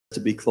to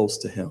be close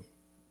to him.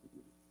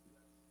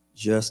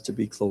 Just to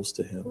be close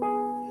to him.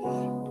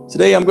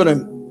 Today I'm going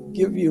to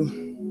give you,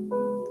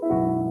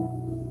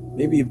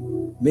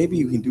 maybe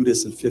you can do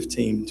this in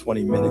 15,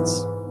 20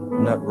 minutes.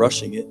 I'm not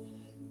rushing it,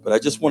 but I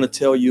just want to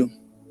tell you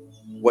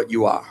what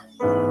you are.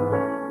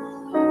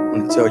 I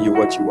want to tell you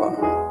what you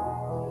are.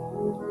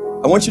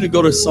 I want you to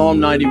go to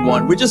Psalm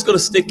 91. We're just going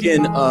to stick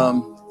in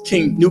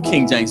New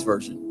King James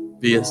Version.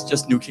 It's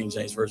just New King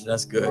James Version.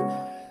 That's good.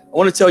 I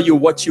want to tell you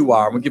what you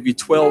are. I'm going to give you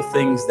 12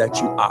 things that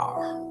you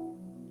are.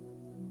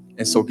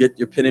 And so get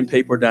your pen and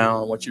paper down.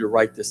 I want you to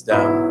write this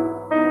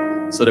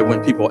down so that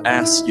when people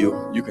ask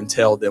you, you can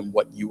tell them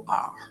what you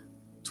are.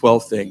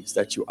 12 things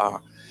that you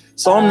are.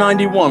 Psalm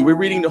 91. We're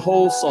reading the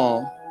whole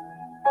psalm.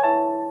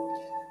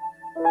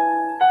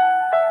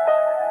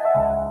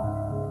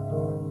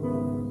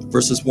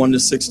 Verses 1 to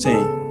 16.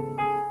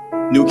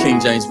 New King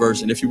James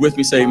Version. If you're with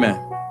me, say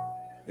amen.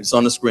 It's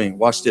on the screen.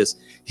 Watch this.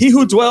 He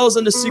who dwells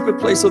in the secret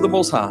place of the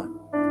Most High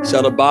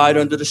shall abide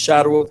under the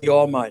shadow of the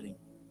Almighty.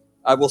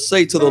 I will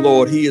say to the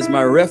Lord, he is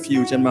my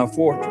refuge and my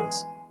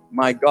fortress.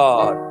 My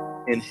God,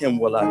 in him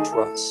will I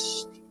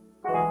trust.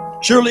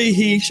 Surely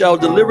he shall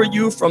deliver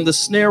you from the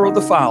snare of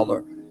the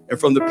fowler and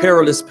from the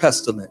perilous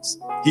pestilence.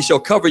 He shall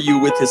cover you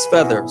with his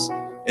feathers,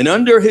 and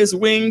under his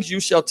wings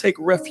you shall take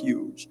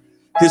refuge.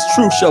 His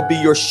truth shall be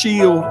your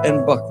shield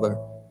and buckler.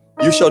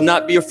 You shall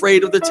not be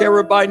afraid of the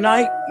terror by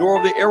night, nor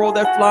of the arrow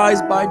that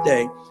flies by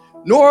day,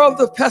 nor of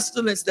the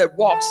pestilence that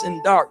walks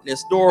in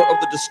darkness, nor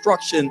of the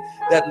destruction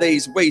that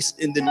lays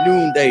waste in the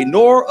noonday,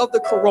 nor of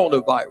the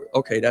coronavirus.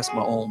 Okay, that's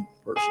my own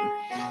version.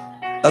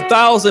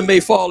 1,000 may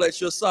fall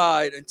at your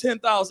side and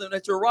 10,000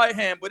 at your right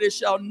hand, but it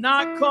shall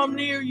not come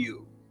near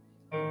you.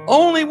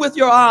 Only with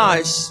your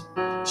eyes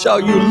shall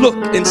you look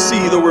and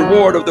see the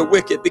reward of the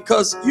wicked,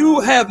 because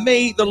you have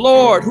made the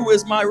Lord, who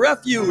is my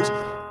refuge,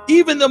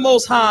 even the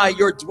Most High,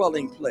 your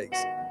dwelling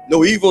place.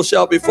 No evil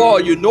shall befall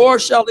you, nor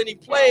shall any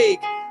plague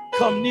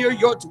come near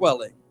your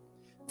dwelling.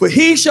 For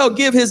he shall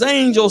give his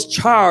angels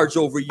charge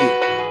over you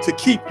to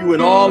keep you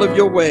in all of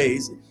your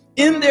ways.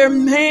 In their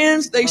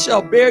hands they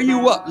shall bear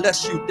you up,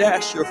 lest you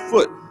dash your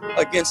foot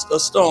against a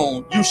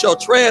stone. You shall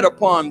tread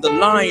upon the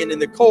lion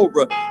and the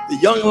cobra, the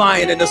young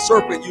lion and the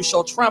serpent you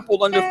shall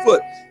trample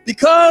underfoot.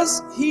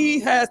 Because he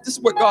has, this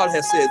is what God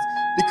has said,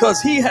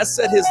 because he has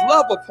set his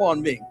love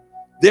upon me,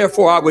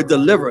 therefore I will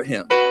deliver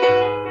him.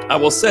 I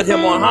will set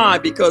him on high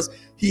because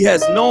he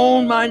has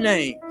known my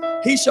name.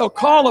 He shall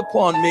call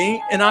upon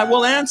me and I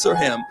will answer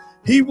him.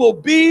 I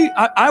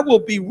will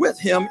be with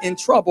him in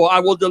trouble. I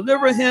will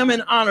deliver him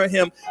and honor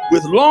him.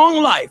 With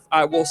long life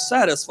I will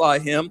satisfy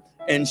him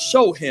and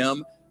show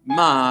him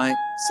my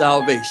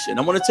salvation.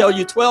 I want to tell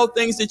you 12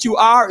 things that you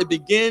are.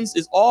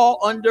 It's all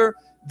under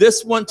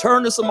this one.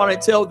 Turn to somebody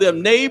and tell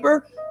them,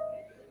 neighbor,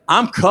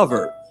 I'm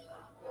covered.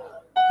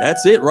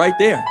 That's it right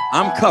there.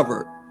 I'm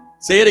covered.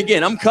 Say it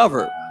again. I'm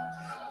covered.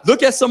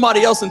 Look at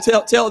somebody else and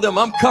tell them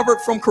I'm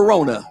covered from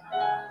corona.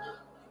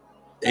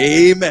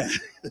 Amen.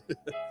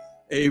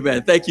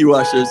 Amen. Thank you,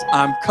 ushers.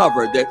 I'm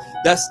covered.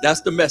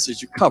 That's the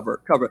message. You're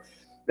covered.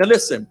 Now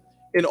listen,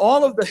 in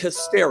all of the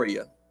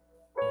hysteria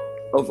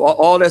of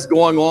all that's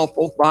going on,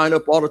 folks buying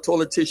up all the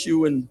toilet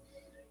tissue and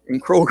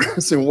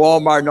Kroger's and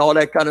Walmart and all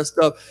that kind of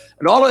stuff,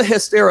 and all of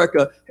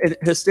the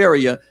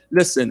hysteria,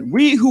 listen,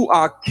 we who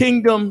are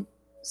kingdom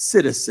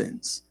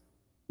citizens,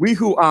 we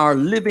who are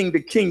living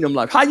the kingdom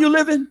life. How you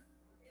living?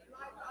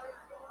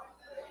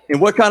 And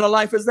what kind of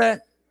life is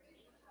that?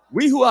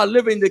 We who are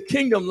living the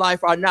kingdom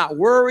life are not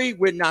worried.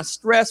 We're not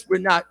stressed. We're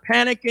not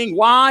panicking.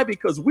 Why?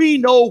 Because we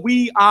know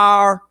we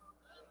are.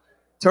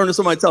 Turn to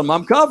somebody and tell them,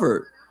 I'm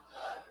covered.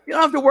 You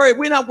don't have to worry.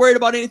 We're not worried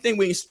about anything.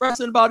 We ain't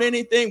stressing about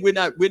anything. We're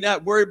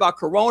not worried about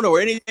corona or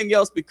anything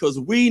else, because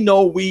we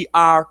know we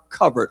are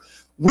covered.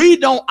 We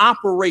don't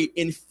operate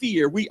in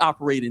fear. We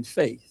operate in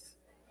faith.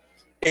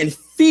 And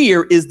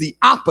fear is the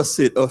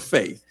opposite of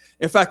faith.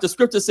 In fact, the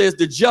scripture says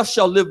the just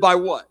shall live by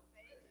what?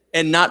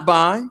 And not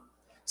by.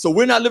 So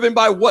we're not living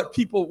by what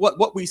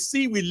we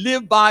see. We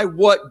live by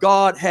what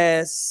God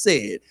has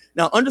said.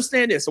 Now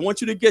understand this. I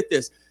want you to get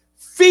this.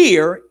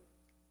 Fear,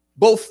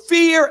 both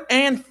fear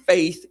and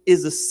faith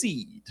is a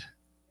seed.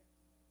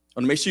 I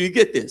want to make sure you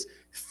get this.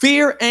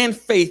 Fear and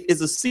faith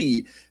is a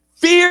seed.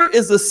 Fear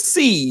is a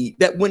seed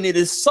that when it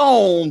is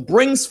sown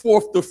brings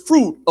forth the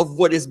fruit of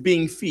what is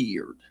being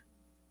feared.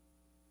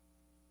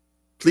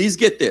 Please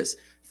get this.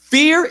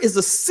 Fear is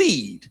a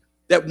seed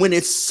that when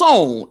it's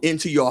sown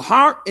into your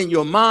heart and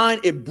your mind,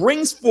 it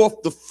brings forth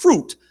the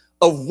fruit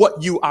of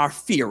what you are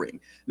fearing.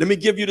 Let me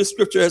give you the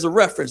scripture as a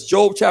reference.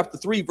 Job chapter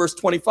 3, verse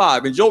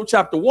 25. In Job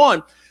chapter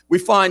 1, we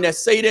find that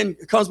Satan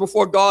comes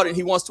before God and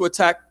he wants to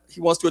attack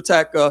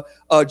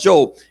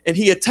Job. And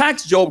he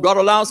attacks Job. God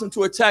allows him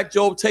to attack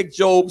Job, take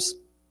Job's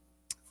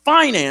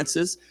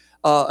finances,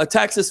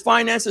 attacks his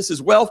finances,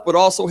 his wealth, but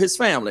also his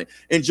family.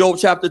 In Job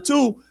chapter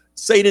 2,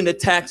 Satan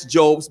attacks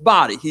Job's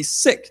body. He's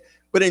sick.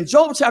 But in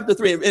Job chapter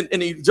 3,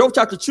 and in Job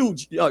chapter 2,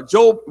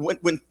 Job,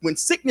 when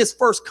sickness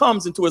first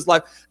comes into his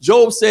life,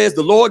 Job says,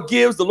 the Lord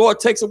gives, the Lord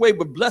takes away,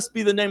 but blessed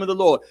be the name of the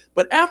Lord.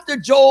 But after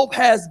Job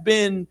has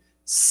been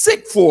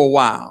sick for a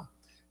while.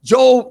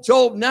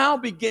 Job now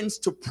begins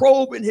to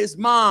probe in his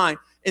mind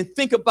and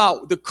think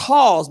about the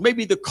cause,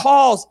 maybe the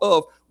cause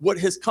of what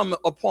has come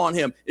upon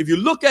him. If you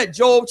look at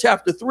Job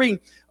chapter 3,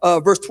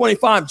 verse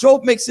 25,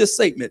 Job makes this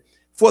statement: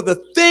 for the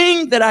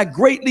thing that I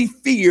greatly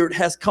feared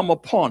has come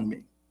upon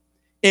me,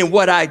 and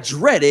what I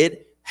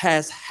dreaded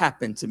has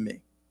happened to me.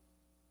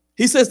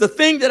 He says, the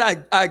thing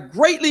that I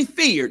greatly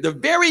feared, the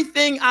very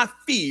thing I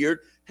feared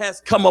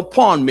has come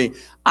upon me.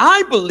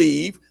 I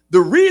believe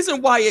the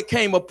reason why it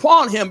came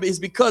upon him is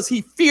because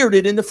he feared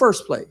it in the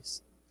first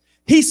place.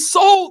 He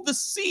sowed the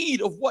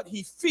seed of what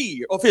he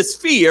feared, of his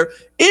fear,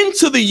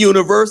 into the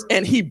universe,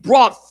 and he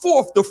brought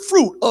forth the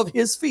fruit of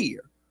his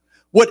fear.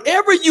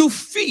 Whatever you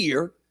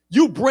fear,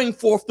 you bring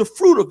forth the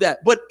fruit of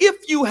that. But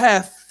if you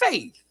have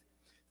faith,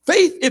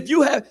 if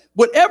you have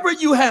whatever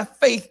you have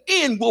faith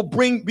in will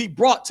be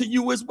brought to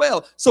you as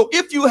well. So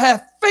if you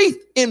have faith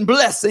in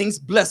blessings,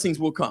 blessings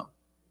will come.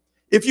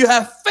 If you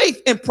have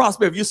faith in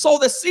prosperity, if you sow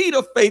the seed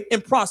of faith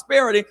in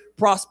prosperity,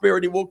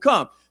 prosperity will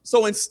come.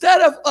 So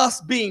instead of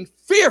us being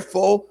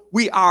fearful,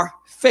 we are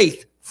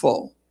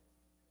faithful.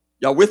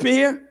 Y'all with me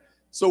here?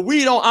 So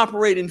we don't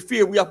operate in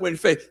fear, we operate in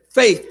faith.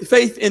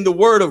 Faith in the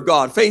word of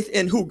God, faith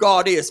in who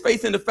God is,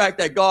 faith in the fact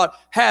that God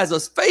has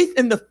us, faith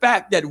in the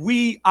fact that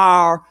we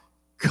are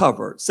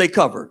covered. Say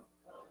covered.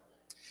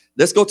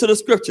 Let's go to the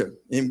scripture.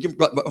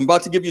 I'm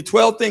about to give you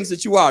 12 things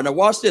that you are. Now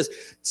watch this.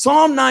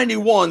 Psalm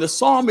 91, the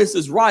psalmist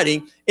is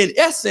writing, in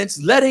essence,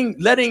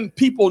 letting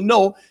people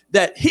know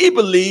that he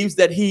believes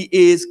that he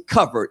is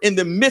covered. In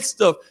the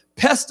midst of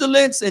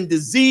pestilence and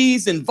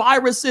disease and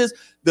viruses,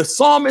 the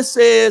psalmist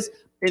says,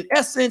 in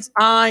essence,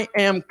 I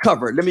am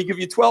covered. Let me give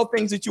you 12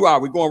 things that you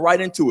are. We're going right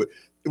into it.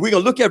 We're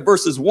going to look at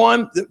verses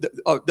 1,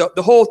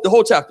 the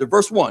whole chapter,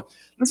 verse 1.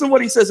 Listen to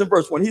what he says in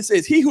verse 1. He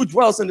says, he who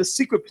dwells in the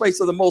secret place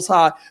of the Most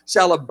High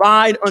shall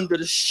abide under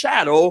the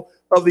shadow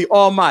of the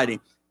Almighty.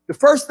 The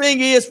first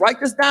thing is,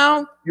 write this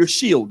down, you're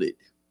shielded.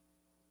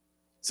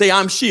 Say,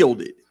 I'm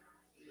shielded.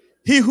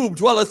 He who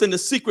dwelleth in the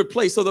secret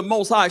place of the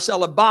Most High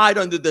shall abide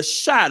under the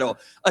shadow.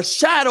 A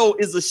shadow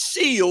is a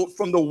shield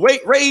from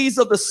the rays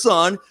of the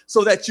sun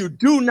so that you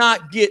do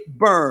not get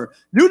burned.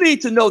 You need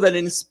to know that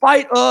in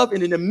spite of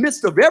and in the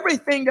midst of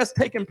everything that's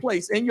taking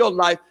place in your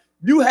life,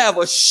 you have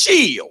a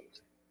shield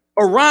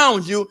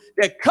around you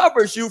that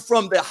covers you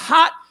from the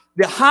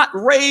hot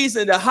rays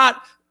and the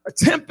hot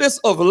tempest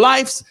of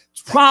life's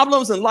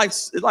problems and life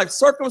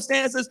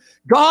circumstances.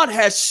 God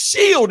has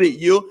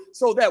shielded you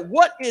so that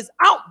what is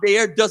out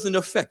there doesn't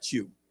affect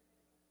you.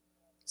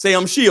 Say,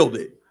 I'm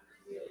shielded.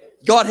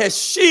 God has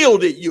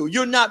shielded you.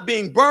 You're not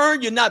being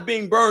burned. You're not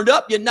being burned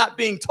up. You're not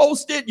being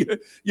toasted.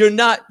 You're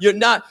not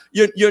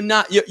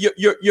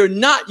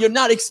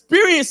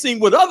experiencing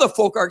what other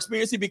folk are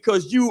experiencing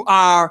because you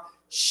are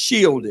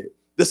shielded.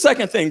 The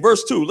second thing,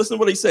 verse 2, listen to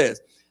what he says.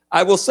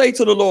 I will say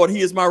to the Lord, he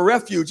is my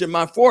refuge and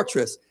my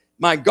fortress,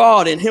 my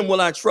God, in him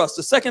will I trust.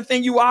 The second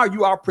thing you are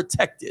are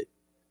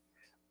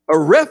a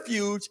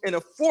refuge and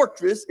a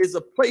fortress is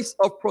a place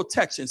of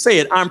protection. Say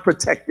it, I'm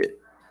protected.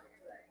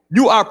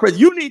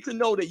 You need to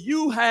know that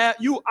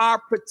you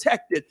are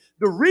protected.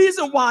 The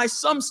reason why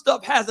some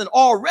stuff hasn't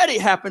already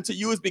happened to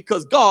you is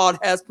because God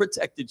has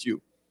protected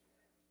you.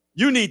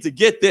 You need to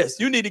get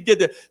this. You need to get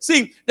this.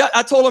 See,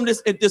 I told him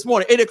this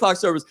morning, 8 o'clock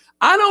service.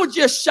 I don't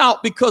just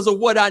shout because of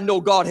what I know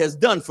God has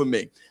done for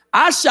me.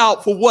 I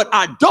shout for what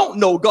I don't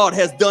know God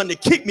has done to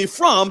keep me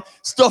from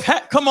stuff.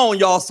 Come on,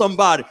 y'all,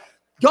 somebody.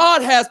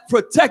 God has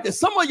protected.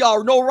 Some of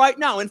y'all know right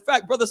now. In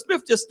fact, Brother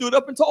Smith just stood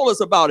up and told us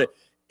about it.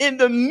 In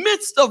the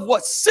midst of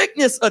what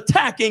sickness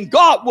attacking,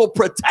 God will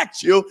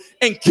protect you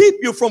and keep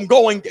you from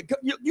going.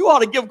 You ought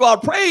to give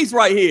God praise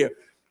right here.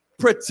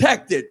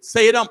 Protected.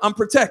 Say it, I'm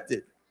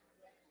protected.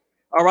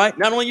 All right.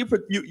 Not only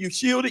you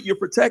shielded, you're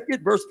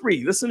protected. Verse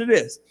 3. Listen to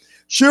this.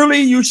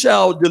 Surely he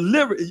shall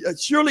deliver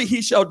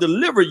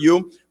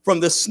you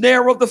from the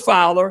snare of the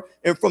fowler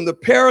and from the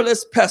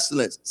perilous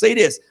pestilence. Say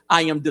this.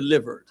 I am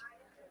delivered.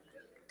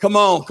 Come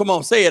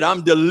on. Say it.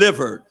 I'm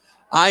delivered.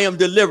 I am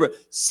delivered.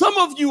 Some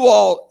of you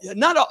all,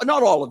 not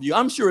all of you,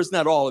 I'm sure it's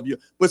not all of you,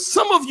 but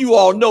some of you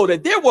all know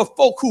that there were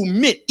folk who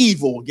meant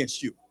evil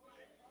against you.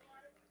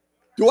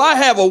 Do I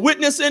have a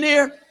witness in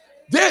here?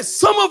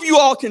 Some of you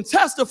all can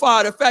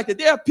testify to the fact that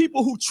there are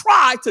people who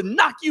tried to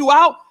knock you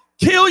out,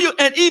 kill you,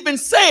 and even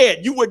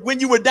said when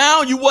you were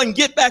down, you wouldn't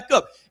get back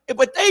up.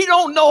 But they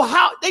don't know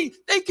how, they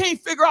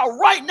can't figure out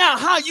right now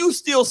how you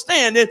still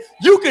standing.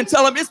 You can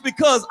tell them it's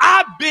because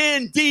I've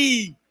been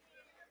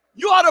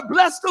You ought to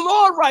bless the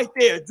Lord right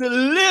there.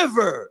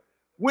 Deliver.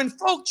 When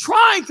folk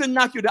trying to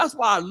knock you, that's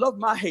why I love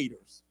my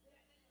haters.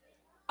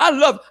 I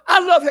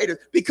love haters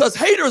because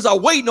haters are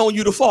waiting on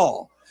you to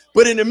fall.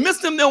 But in the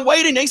midst of them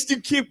waiting, they still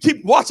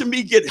keep watching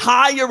me get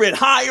higher and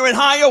higher and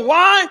higher.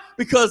 Why?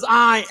 Because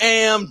I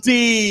am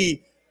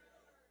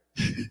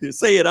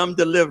Say it, I'm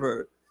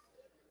delivered.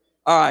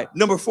 All right,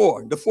 number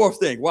 4, the fourth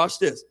thing. Watch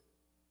this.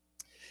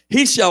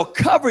 He shall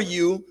cover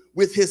you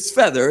with his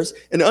feathers,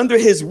 and under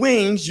his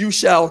wings you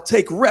shall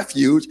take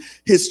refuge.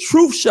 His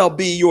truth shall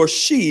be your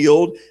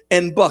shield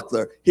and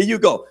buckler. Here you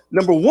go.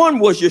 Number one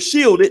was you're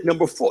shielded.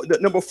 Number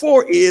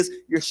four is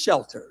you're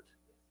sheltered.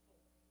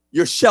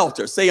 You're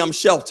sheltered. Say, I'm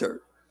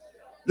sheltered.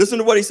 Listen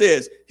to what he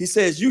says. He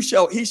says,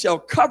 he shall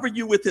cover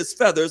you with his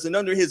feathers, and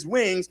under his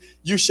wings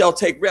you shall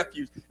take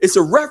refuge. It's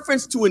a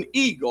reference to an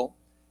eagle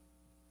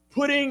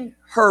putting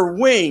her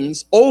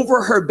wings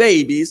over her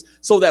babies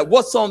so that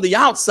what's on the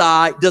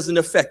outside doesn't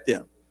affect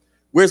them.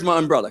 Where's my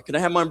umbrella? Can I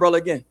have my umbrella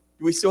again?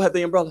 Do we still have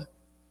the umbrella?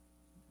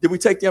 Did we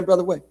take the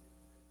umbrella away?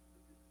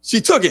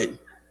 She took it.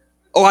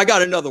 Oh, I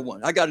got another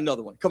one. I got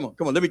another one. Come on.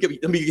 Let me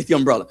get the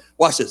umbrella.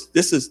 Watch this.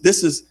 This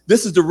is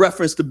the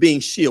reference to being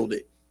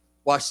shielded.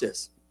 Watch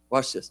this.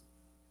 Watch this.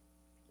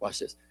 Watch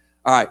this.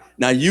 All right.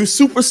 Now, you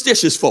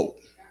superstitious folk,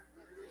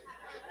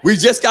 we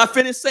just got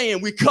finished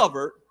saying we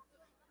covered.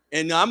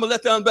 And now I'm going to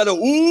let the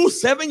umbrella,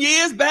 7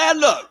 years, bad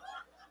luck.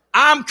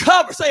 I'm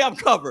covered. Say I'm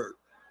covered.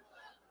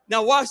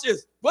 Now, watch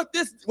this. What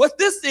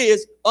this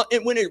is,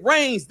 when it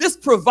rains, this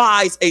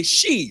provides a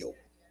shield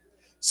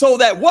so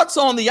that what's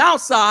on the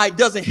outside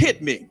doesn't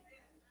hit me.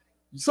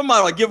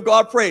 Somebody will give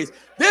God praise.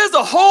 There's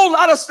a whole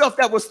lot of stuff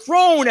that was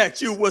thrown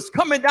at you, was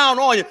coming down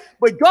on you,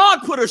 but God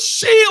put a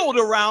shield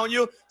around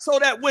you so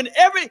that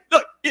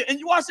look, and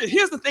you watch it.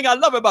 Here's the thing I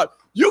love about it.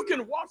 You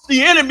can watch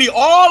the enemy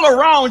all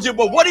around you,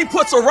 but what he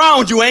puts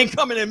around you ain't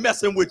coming and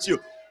messing with you.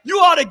 You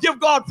ought to give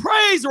God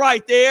praise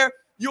right there.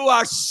 You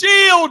are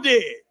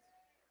shielded.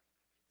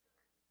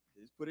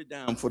 Just put it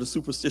down for the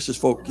superstitious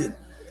folk.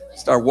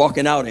 Start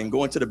walking out and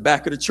going to the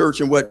back of the church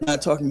and whatnot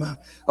talking about.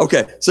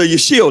 Okay, so you're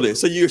shielded.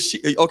 So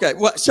okay,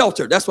 what?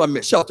 Shelter. That's what I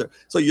meant, shelter.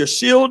 So you're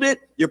shielded,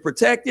 you're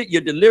protected,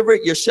 you're delivered,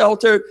 you're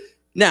sheltered.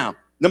 Now,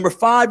 number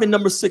 5 and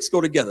number 6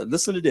 go together.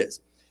 Listen to this.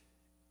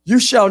 You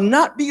shall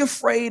not be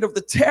afraid of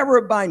the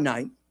terror by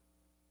night.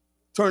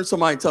 Turn to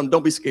somebody and tell them,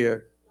 don't be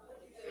scared.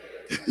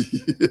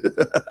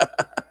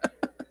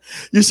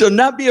 You shall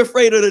not be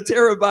afraid of the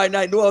terror by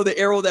night, nor of the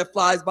arrow that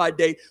flies by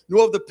day,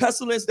 nor of the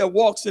pestilence that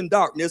walks in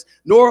darkness,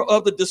 nor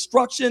of the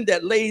destruction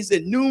that lays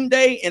at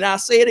noonday. And I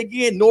say it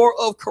again, nor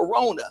of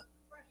corona.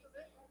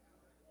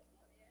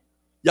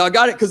 Y'all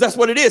got it? Because that's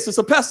what it is. It's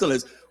a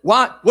pestilence.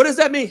 Why? What does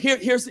that mean?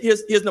 Here's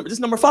number. This is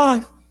number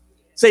 5.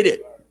 Say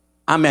that.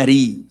 I'm at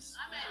ease.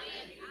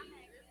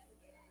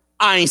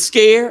 I ain't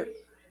scared.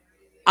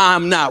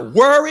 I'm not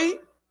worried.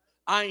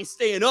 I ain't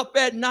staying up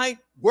at night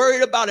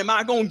worried about, am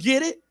I going to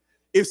get it?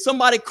 If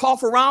somebody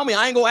cough around me,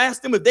 I ain't going to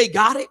ask them if they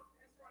got it.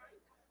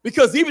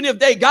 Because even if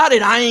they got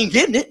it, I ain't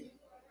getting it.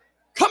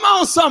 Come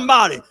on,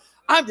 somebody.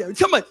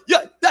 Come on.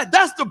 Yeah,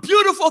 that's the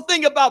beautiful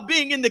thing about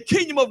being in the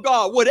kingdom of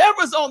God.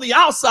 Whatever's on the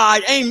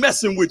outside ain't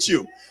messing with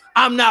you.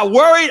 I'm not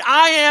worried.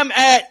 I am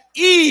at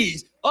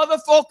ease. Other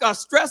folk are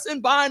stressing,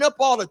 buying up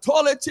all the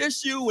toilet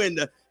tissue and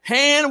the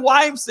hand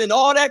wipes and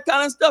all that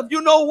kind of stuff.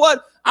 You know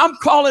what? I'm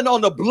calling on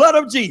the blood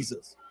of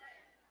Jesus.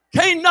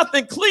 Can't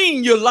nothing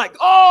clean you like,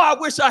 oh, I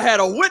wish I had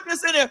a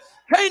witness in there.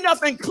 Can't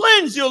nothing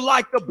cleanse you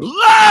like the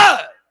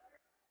blood.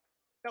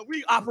 Now,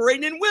 we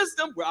operating in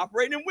wisdom. We're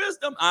operating in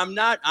wisdom. I'm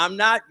not,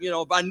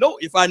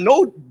 if I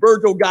know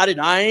Virgil got it,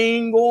 I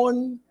ain't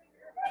going.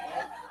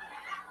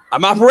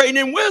 I'm operating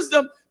in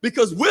wisdom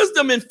because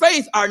wisdom and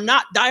faith are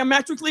not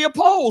diametrically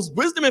opposed.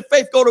 Wisdom and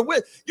faith go to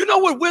wisdom. You know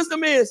what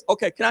wisdom is?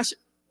 Okay, can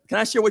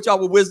I share with y'all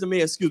what wisdom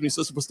is? Excuse me,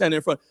 sister, for standing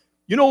in front.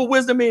 You know what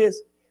wisdom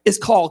is? It's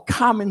called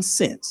common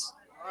sense.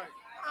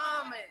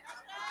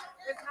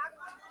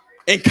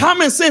 And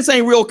common sense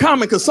ain't real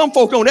common because some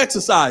folk don't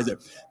exercise it.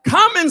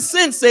 Common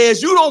sense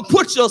says you don't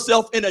put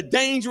yourself in a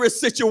dangerous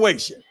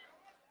situation.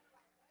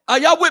 Are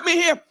y'all with me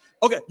here?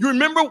 Okay, you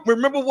remember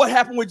what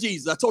happened with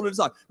Jesus? I told you this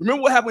time.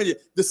 Remember what happened with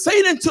Jesus? The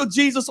Satan took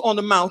Jesus on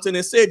the mountain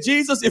and said,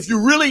 Jesus, if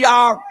you really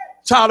are a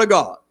child of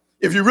God,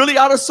 if you really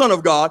are the son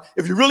of God,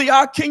 if you really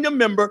are a kingdom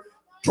member,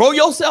 throw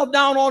yourself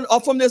down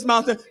up from this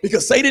mountain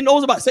because Satan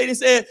knows about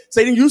it.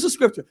 Satan used the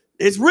scripture.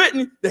 It's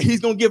written that he's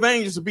going to give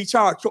angels to be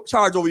charged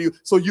over you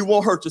so you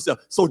won't hurt yourself.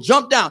 So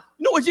jump down.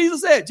 You know what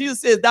Jesus said?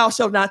 Jesus says, thou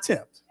shalt not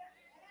tempt.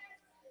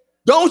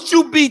 Don't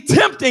you be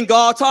tempting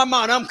God, talking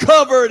about I'm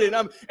covered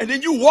and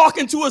then you walk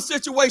into a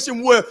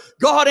situation where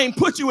God ain't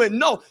put you in.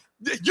 No,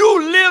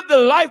 you live the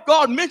life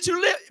God meant for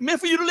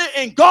you to live,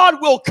 and God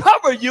will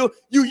cover you.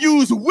 You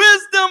use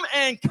wisdom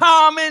and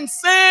common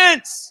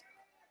sense.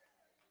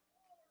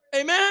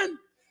 Amen.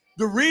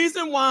 The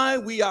reason why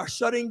we are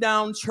shutting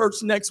down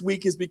church next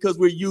week is because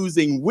we're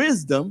using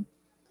wisdom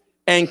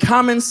and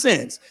common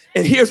sense.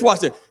 And here's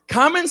what's it.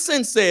 Common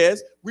sense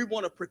says we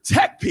want to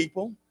protect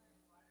people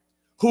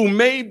who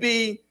may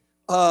be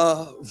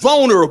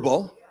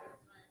vulnerable.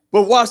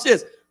 But watch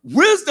this.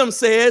 Wisdom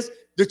says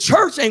the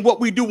church ain't what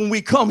we do when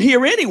we come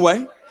here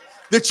anyway.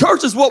 The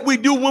church is what we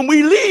do when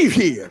we leave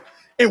here.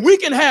 And we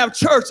can have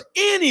church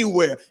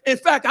anywhere. In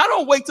fact, I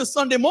don't wait till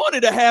Sunday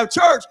morning to have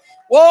church.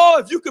 Well,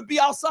 if you could be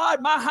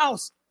outside my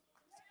house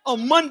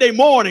on Monday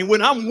morning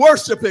when I'm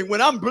worshiping,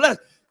 when I'm blessed,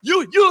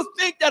 you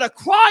think that a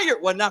choir,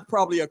 well, not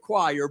probably a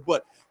choir,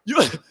 but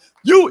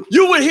You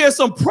would hear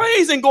some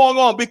praising going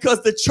on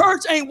because the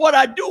church ain't what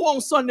I do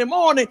on Sunday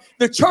morning.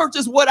 The church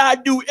is what I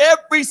do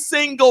every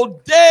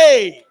single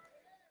day.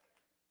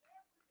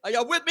 Are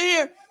y'all with me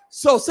here?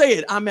 So say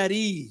it, I'm at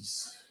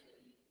ease.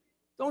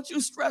 Don't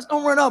you stress,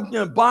 don't run up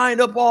and bind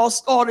up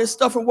all this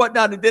stuff and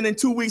whatnot. And then in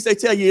 2 weeks, they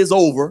tell you it's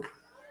over.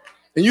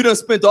 And you done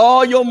spent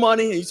all your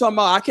money and you talking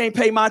about, I can't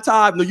pay my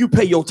tithe. No, you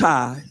pay your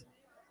tithe.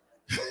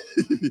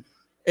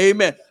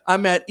 Amen.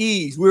 I'm at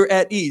ease. We're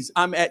at ease.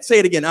 Say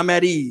it again. I'm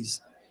at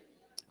ease.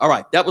 All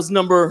right. That was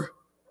number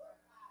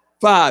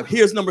 5.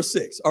 Here's number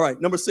 6. All right.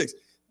 Number 6,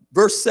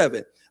 verse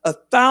 7.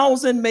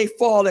 1,000 may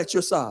fall at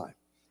your side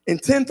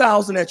and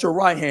 10,000 at your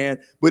right hand,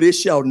 but it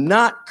shall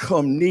not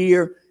come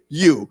near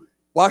you.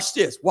 Watch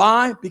this.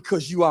 Why?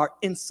 Because you are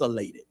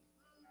insulated.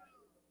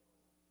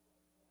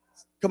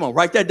 Come on,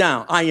 write that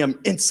down. I am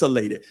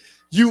insulated.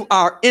 You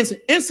are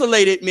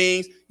insulated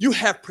means you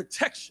have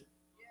protection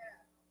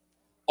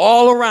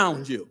all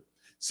around you.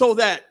 So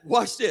that,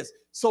 watch this,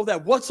 so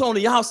that what's on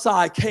the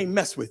outside can't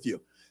mess with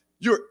you.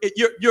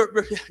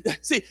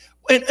 See,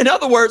 in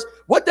other words,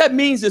 what that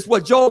means is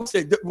what Job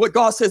said, what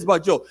God says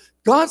about Job.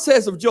 God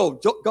says of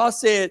Job, God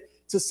said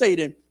to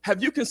Satan,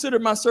 have you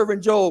considered my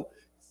servant Job?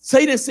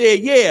 Satan said,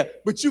 yeah,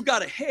 but you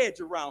got a hedge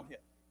around him.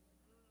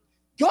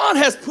 God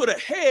has put a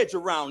hedge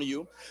around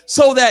you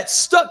so that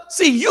stuff,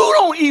 see, you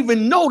don't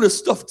even know the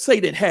stuff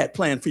Satan had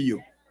planned for you.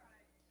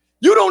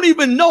 You don't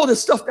even know the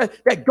stuff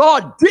that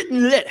God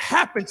didn't let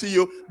happen to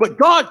you, but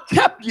God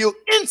kept you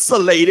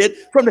insulated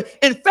from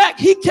the, in fact,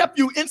 he kept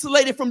you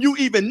insulated from you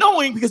even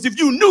knowing, because if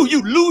you knew,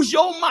 you'd lose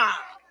your mind.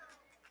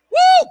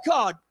 Woo,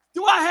 God,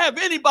 do I have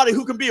anybody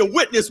who can be a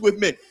witness with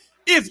me?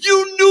 If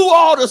you knew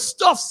all the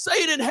stuff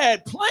Satan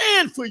had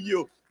planned for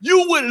you,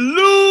 you would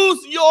lose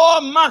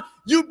your mind.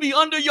 You'd be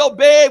under your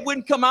bed,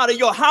 wouldn't come out of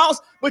your house,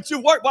 but you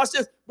work, watch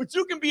this, but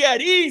you can be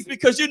at ease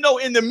because you know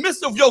in the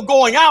midst of your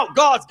going out,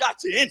 God's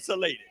got you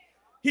insulated.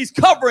 He's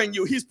covering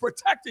you. He's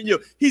protecting you.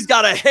 He's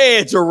got a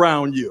hedge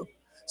around you.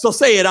 So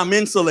say it, I'm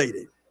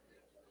insulated.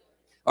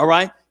 All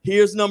right,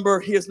 here's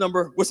number,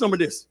 what's number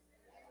this?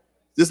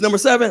 This number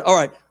 7? All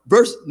right,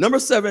 number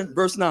 7,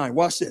 verse 9,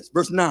 watch this,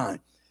 verse 9.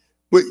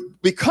 But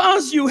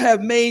because you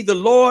have made the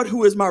Lord,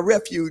 who is my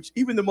refuge,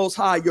 even the Most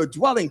High, your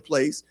dwelling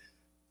place.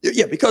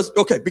 Yeah, because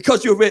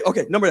you're,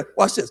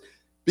 watch this.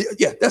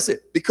 Yeah, that's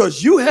it.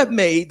 Because you have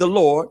made the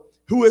Lord,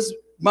 who is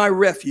my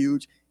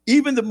refuge,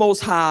 even the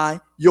Most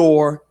High,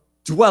 your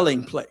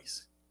dwelling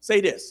place. Say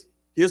this.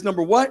 Here's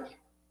number what?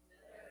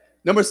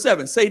 Number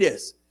 7. Say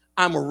this.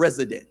 I'm a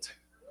resident.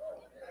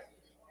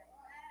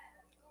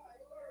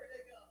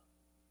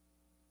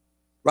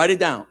 Write it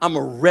down. I'm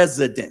a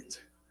resident.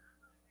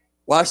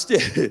 Watch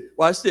this.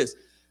 Watch this.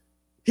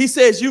 He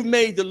says you've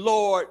made the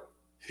Lord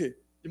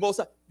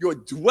your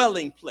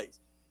dwelling place.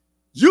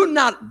 You're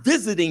not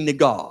visiting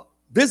God.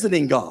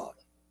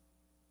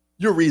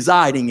 You're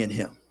residing in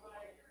him.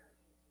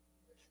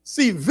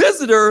 See,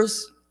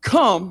 visitors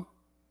come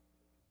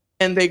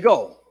and they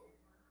go.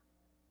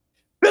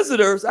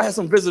 Visitors, I had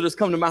some visitors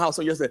come to my house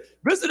on yesterday.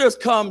 Visitors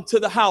come to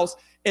the house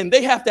and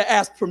they have to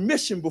ask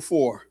permission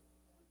before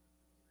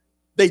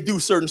they do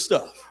certain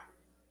stuff.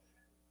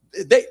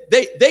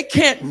 They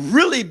can't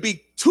really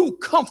be too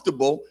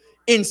comfortable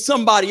in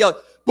somebody else.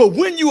 But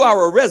when you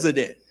are a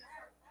resident,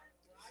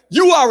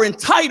 you are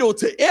entitled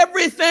to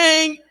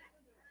everything.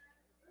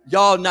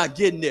 Y'all not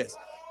getting this.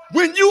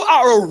 When you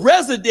are a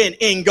resident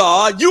in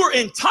God, you're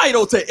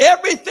entitled to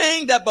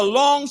everything that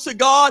belongs to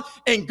God,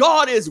 and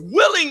God is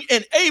willing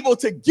and able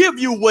to give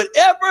you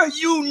whatever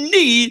you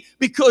need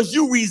because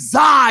you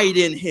reside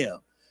in him.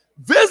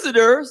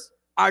 Visitors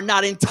are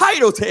not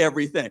entitled to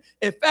everything.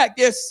 In fact,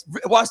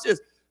 watch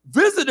this.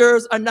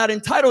 Visitors are not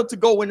entitled to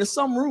go into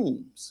some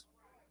rooms.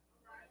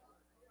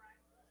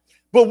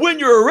 But when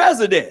you're a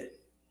resident,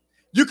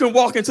 you can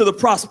walk into the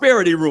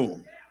prosperity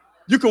room.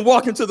 You can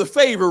walk into the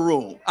favor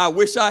room. I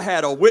wish I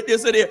had a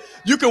witness in here.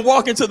 You can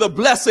walk into the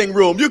blessing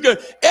room.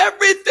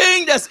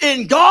 Everything that's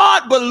in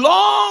God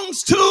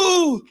belongs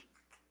to.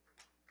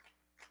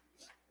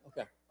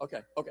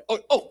 Okay.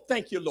 Oh,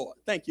 thank you, Lord.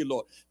 Thank you,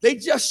 Lord. They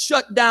just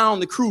shut down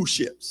the cruise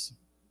ships.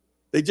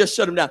 They just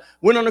shut them down.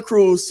 Went on a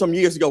cruise some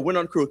years ago.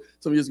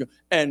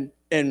 And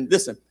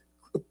listen,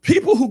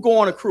 people who go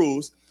on a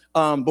cruise,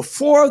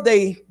 before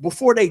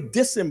they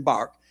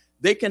disembark,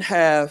 they can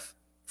have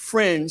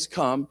friends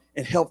come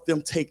and help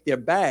them take their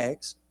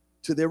bags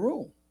to their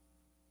room.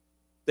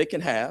 They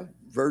can have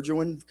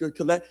Virgil and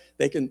Colette.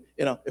 They can,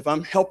 if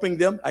I'm helping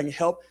them, I can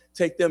help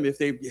take them. If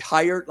they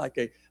hired like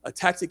a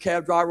taxi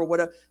cab driver or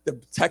whatever,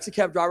 the taxi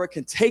cab driver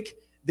can take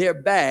their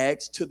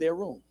bags to their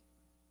room.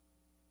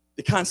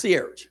 The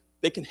concierge,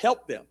 they can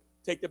help them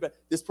take their bag.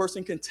 This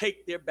person can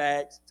take their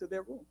bags to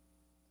their room.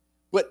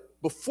 But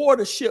before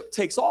the ship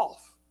takes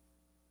off,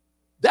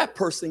 that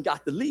person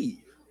got to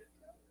leave.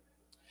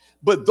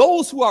 But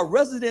those who are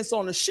residents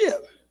on the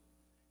ship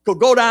could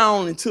go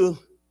down into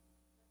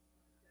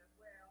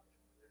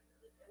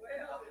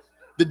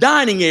the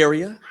dining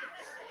area,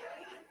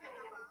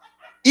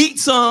 eat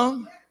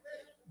some,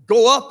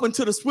 go up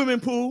into the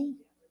swimming pool,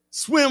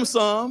 swim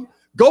some,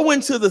 go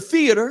into the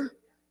theater,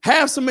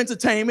 have some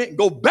entertainment,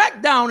 go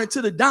back down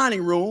into the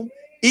dining room,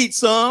 eat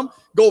some,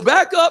 go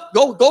back up,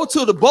 go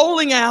to the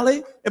bowling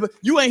alley.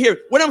 You ain't here.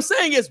 What I'm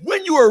saying is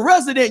when you're a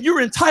resident,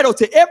 you're entitled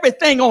to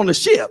everything on the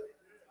ship.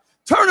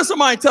 Turn to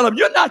somebody and tell them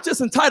you're not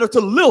just entitled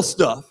to little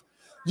stuff.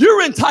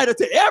 You're entitled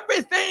to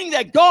everything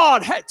that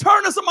God had.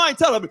 Turn to somebody and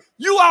tell them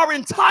you are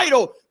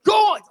entitled. Go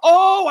on.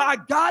 Oh, I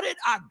got it.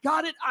 I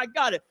got it. I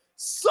got it.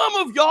 Some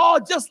of y'all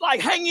just like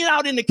hanging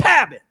out in the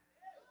cabin.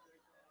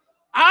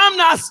 I'm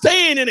not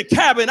staying in the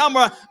cabin.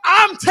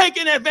 I'm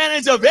taking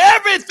advantage of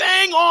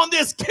everything on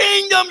this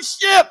kingdom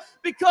ship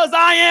because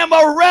I am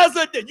a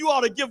resident. You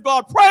ought to give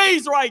God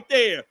praise right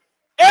there.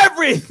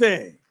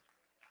 Everything.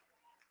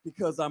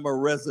 Because I'm a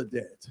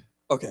resident.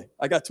 Okay,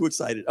 I got too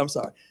excited. I'm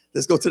sorry.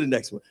 Let's go to the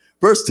next one.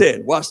 Verse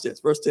 10. Watch this.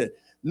 Verse 10.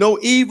 No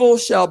evil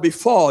shall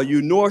befall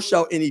you, nor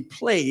shall any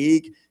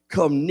plague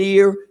come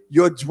near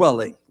your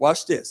dwelling.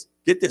 Watch this.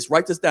 Get this.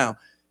 Write this down.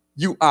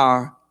 You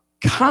are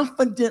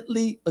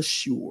confidently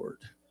assured.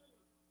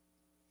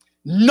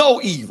 No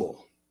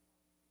evil.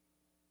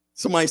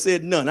 Somebody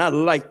said none. I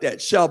like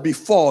that. Shall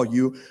befall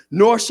you,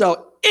 nor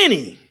shall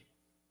any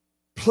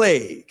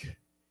plague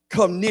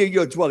come near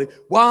your dwelling.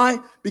 Why?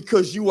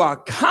 Because you are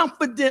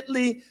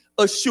confidently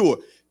assured.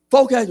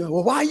 Folk ask,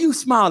 well, why are you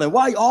smiling?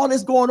 Why all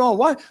this going on?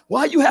 Why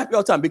are you happy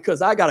all the time?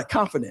 Because I got a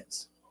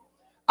confidence.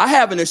 I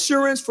have an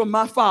assurance from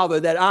my Father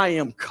that I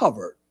am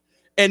covered.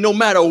 And no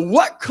matter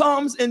what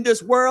comes in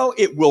this world,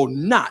 it will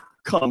not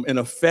come and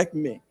affect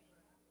me.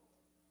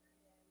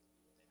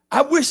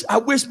 I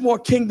wish more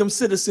kingdom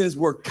citizens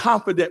were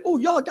confident. Oh,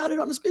 y'all got it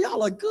on the screen.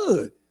 Y'all are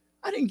good.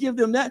 I didn't give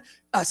them that.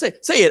 I say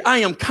it. I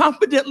am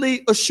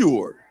confidently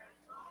assured.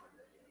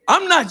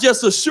 I'm not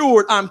just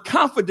assured, I'm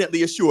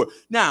confidently assured.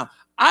 Now,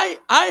 I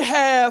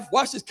have,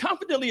 watch this,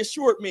 confidently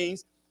assured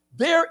means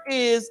there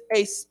is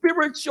a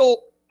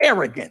spiritual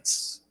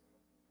arrogance.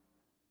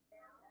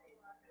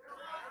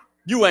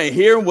 You ain't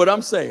hearing what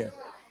I'm saying.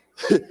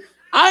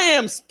 I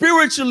am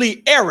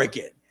spiritually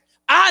arrogant.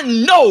 I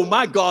know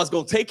my God's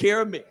going to take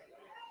care of me.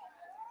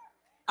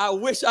 I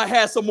wish I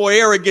had some more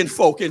arrogant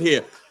folk in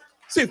here.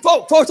 See,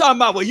 folks talking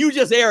about, well, you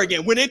just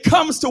arrogant. When it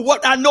comes to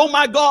what I know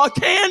my God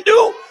can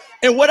do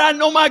and what I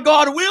know my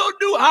God will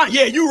do,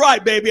 yeah, you're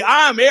right, baby.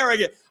 I'm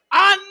arrogant.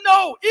 I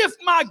know if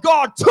my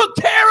God took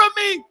care of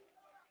me,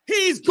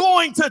 he's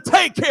going to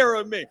take care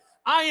of me.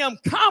 I am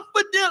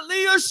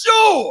confidently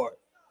assured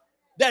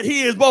that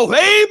he is both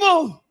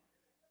able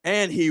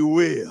and he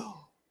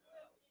will.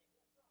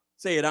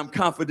 Say it, I'm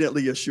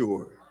confidently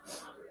assured.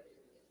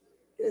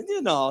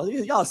 You know,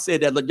 y'all said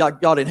that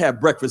y'all didn't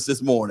have breakfast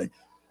this morning.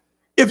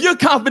 If you're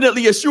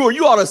confidently assured,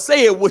 you ought to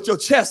say it with your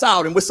chest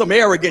out and with some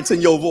arrogance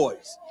in your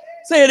voice.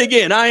 Say it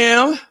again. I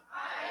am.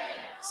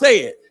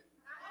 Say it.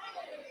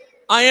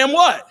 I am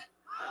what?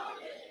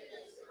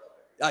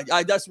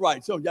 That's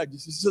right. So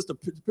Sister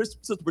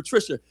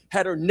Patricia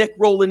had her neck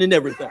rolling and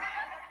everything.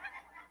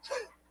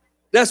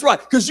 That's right.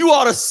 Because you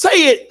ought to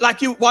say it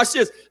like you, watch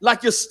this,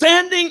 like you're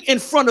standing in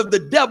front of the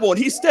devil and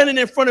he's standing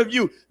in front of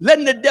you,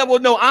 letting the devil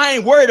know I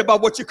ain't worried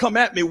about what you come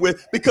at me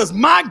with because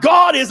my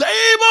God is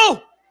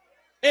able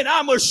and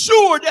I'm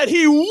assured that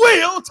he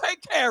will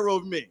take care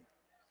of me.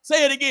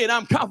 Say it again.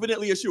 I'm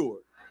confidently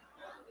assured.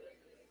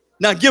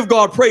 Now give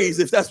God praise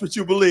if that's what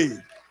you believe.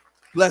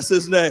 Bless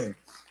his name.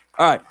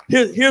 All right.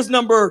 Here's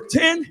number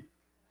 10.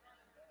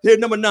 Here's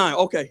number 9.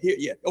 Okay.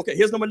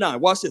 Here's number 9.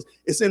 Watch this.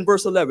 It's in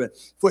verse 11.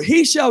 For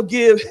he shall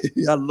give,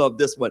 I love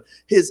this one,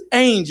 his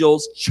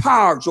angels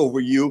charge over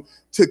you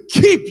to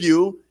keep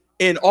you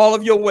in all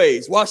of your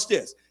ways. Watch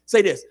this.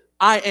 Say this.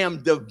 I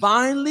am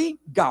divinely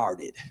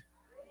guarded.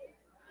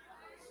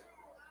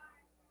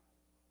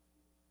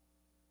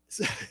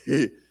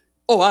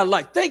 Oh, I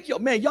like, thank you,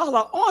 man. Y'all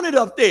are on it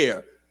up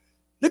there.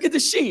 Look at the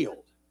shield.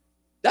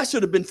 That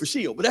should have been for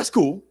shield, but that's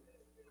cool.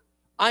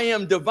 I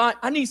am divine.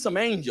 I need some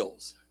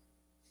angels.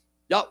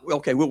 Y'all,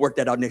 okay, we'll work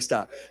that out next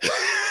time.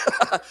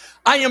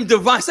 I am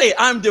divine. Say it,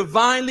 I'm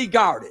divinely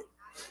guarded.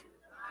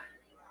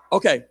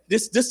 Okay,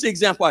 this is the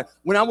example.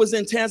 When I was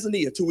in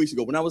Tanzania 2 weeks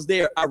ago, when I was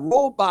there, I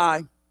rode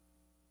by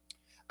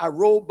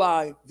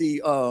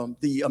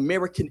the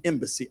American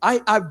embassy.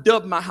 I've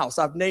dubbed my house.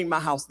 I've named my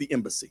house the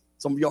embassy.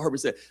 Some of y'all heard me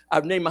say,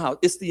 I've named my house.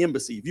 It's the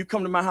embassy. If you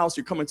come to my house,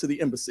 you're coming to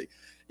the embassy.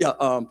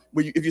 Yeah.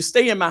 If you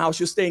stay in my house,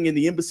 you're staying in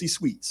the embassy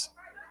suites.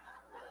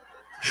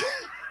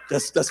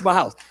 That's my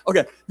house.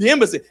 Okay. The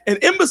embassy. An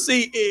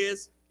embassy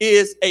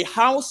is a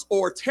house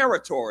or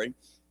territory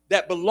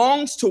that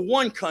belongs to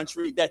one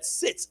country that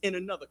sits in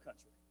another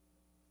country.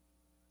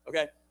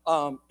 Okay.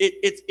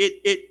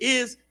 It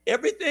is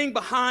everything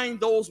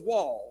behind those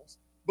walls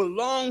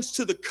belongs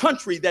to the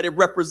country that it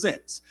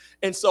represents.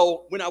 And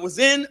so when I was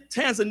in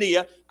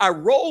Tanzania, I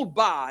rode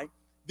by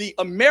the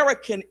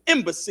American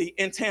embassy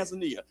in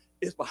Tanzania.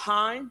 It's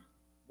behind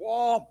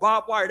wall,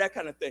 barbed wire, that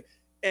kind of thing.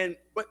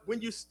 But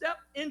when you step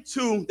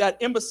into that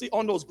embassy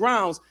on those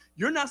grounds,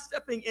 you're not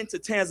stepping into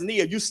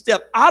Tanzania. You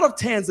step out of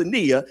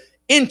Tanzania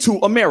into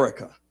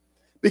America.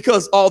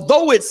 Because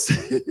although it's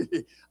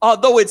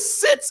although it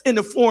sits in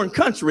a foreign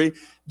country,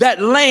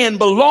 that land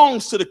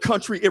belongs to the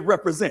country it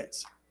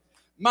represents.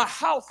 My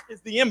house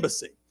is the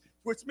embassy,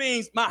 which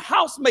means my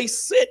house may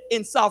sit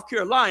in South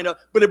Carolina,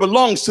 but it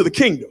belongs to the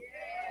kingdom.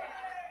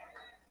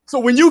 So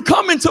when you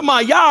come into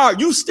my yard,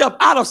 you step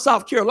out of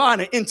South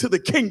Carolina into the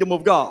kingdom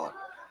of God.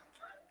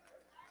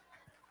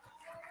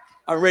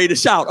 I'm ready to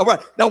shout. All right,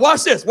 now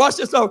watch this. Watch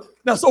this.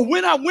 Now, so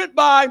when I went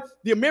by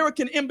the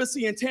American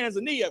embassy in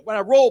Tanzania, when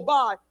I rolled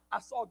by, I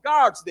saw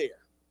guards there.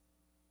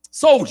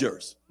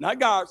 Soldiers, not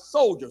guards,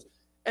 soldiers.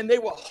 And they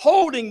were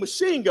holding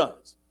machine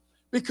guns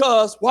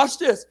because, watch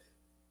this,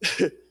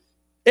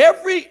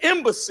 every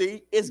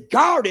embassy is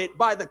guarded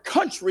by the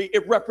country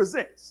it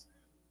represents.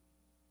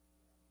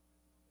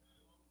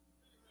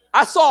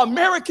 I saw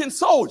American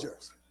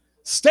soldiers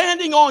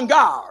standing on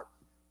guard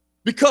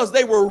because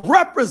they were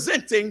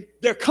representing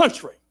their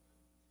country.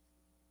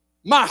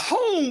 My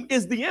home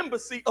is the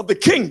embassy of the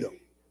kingdom.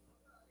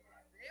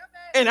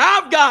 And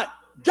I've got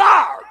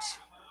guards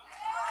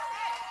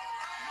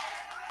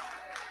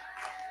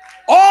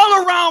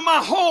all around my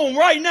home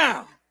right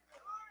now.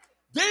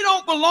 They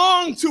don't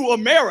belong to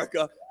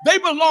America. They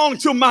belong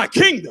to my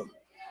kingdom.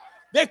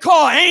 They're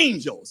called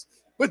angels.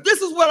 But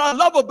this is what I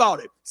love about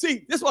it.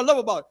 See, this is what I love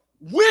about it.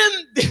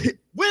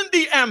 When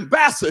the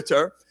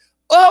ambassador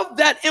of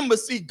that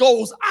embassy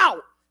goes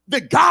out,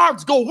 the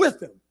guards go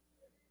with him.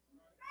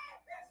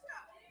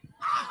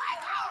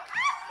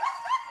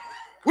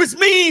 Which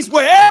means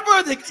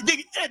wherever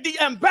the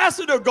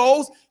ambassador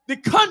goes, the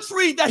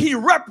country that he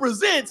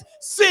represents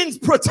sends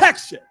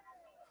protection.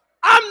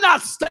 I'm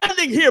not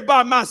standing here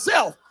by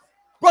myself.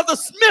 Brother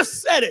Smith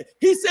said it.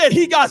 He said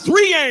he got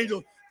 3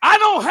 angels. I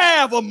don't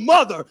have a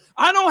mother.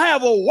 I don't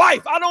have a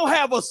wife. I don't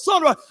have a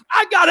son.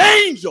 I got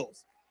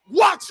angels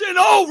watching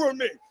over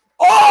me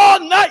all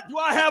night. Do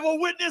I have a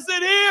witness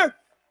in here?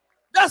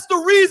 That's the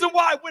reason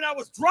why when I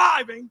was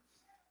driving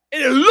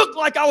and it looked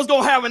like I was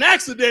going to have an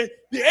accident,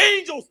 the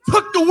angels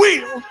took the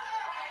wheel.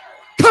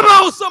 Come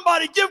on,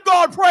 somebody, give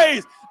God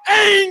praise.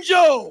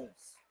 Angels.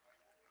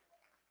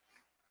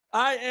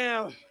 I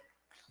am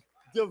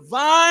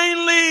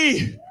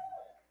divinely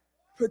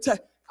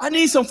protected. I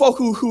need some folk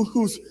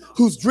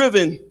who's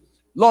driven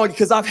long,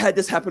 because I've had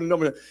this happen a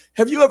number of times.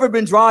 Have you ever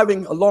been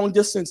driving a long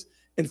distance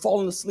and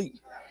fallen asleep?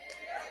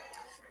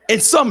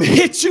 And some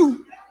hit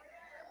you?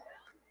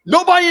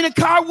 Nobody in the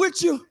car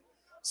with you?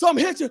 Some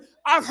hit you.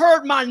 I've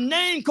heard my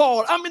name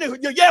called. I mean,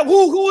 yeah,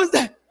 who is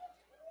that?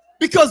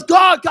 Because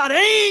God got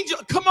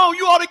angels. Come on,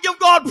 you ought to give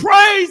God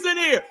praise in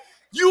here.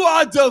 You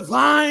are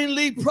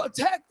divinely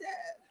protected.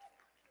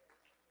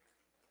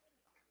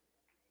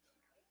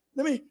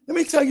 Let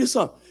me tell you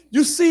something.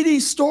 You see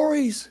these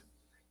stories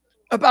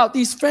about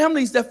these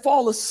families that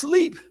fall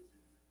asleep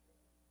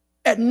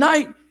at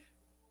night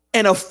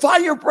and a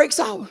fire breaks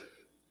out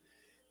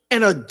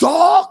and a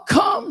dog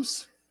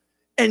comes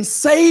and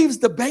saves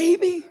the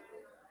baby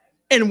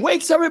and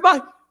wakes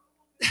everybody.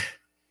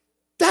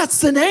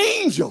 That's an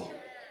angel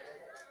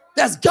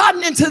that's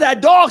gotten into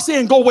that dog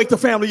saying, go wake the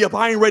family up.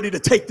 I ain't ready to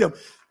take them.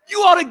 You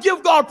ought to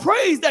give God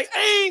praise that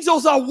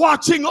angels are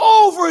watching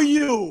over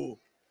you.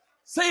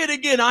 Say it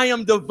again. I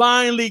am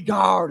divinely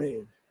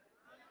guarded.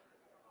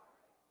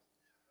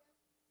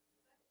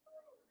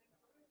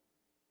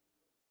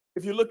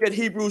 If you look at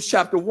Hebrews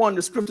chapter 1,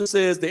 the scripture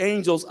says the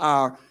angels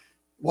are,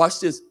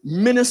 watch this,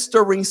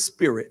 ministering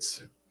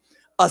spirits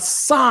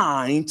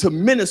assigned to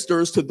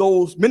minister to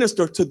those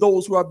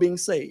who are being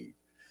saved.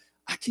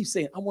 I keep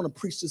saying, I want to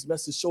preach this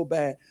message so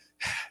bad.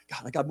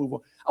 God, I got to move on.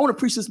 I want to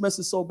preach this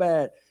message so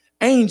bad.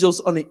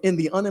 Angels in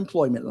the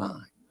unemployment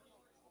line.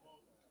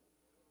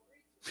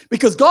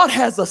 Because God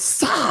has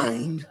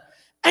assigned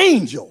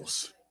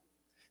angels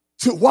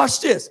to,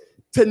 watch this,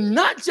 to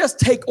not just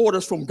take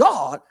orders from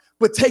God,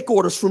 but take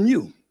orders from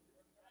you.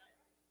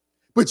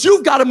 But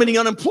you've got them in the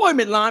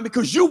unemployment line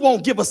because you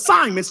won't give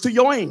assignments to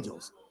your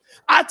angels.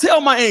 I tell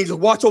my angels,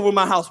 watch over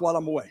my house while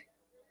I'm away.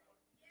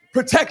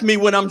 Protect me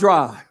when I'm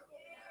dry.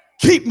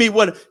 Keep me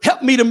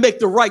help me to make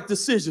the right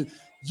decision.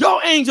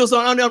 Your angels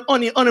are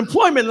on the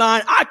unemployment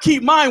line. I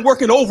keep mine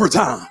working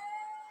overtime.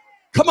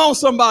 Come on,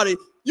 somebody.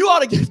 You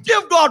ought to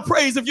give God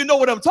praise if you know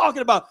what I'm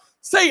talking about.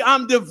 Say,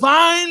 I'm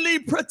divinely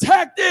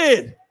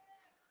protected.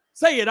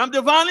 Say it, I'm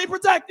divinely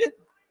protected.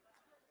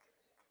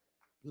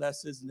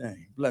 Bless his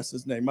name. Bless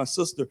his name. My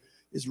sister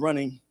is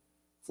running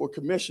for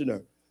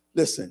commissioner.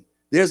 Listen,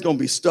 there's going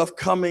to be stuff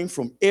coming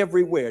from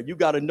everywhere. You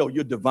got to know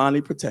you're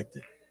divinely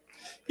protected.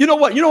 You know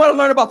what? You know what I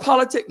learned about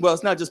politics? Well,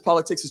 it's not just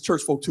politics, it's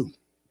church folk too.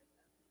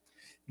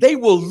 They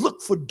will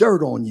look for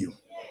dirt on you.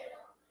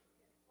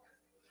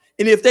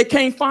 And if they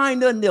can't find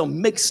nothing, they'll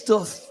make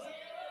stuff.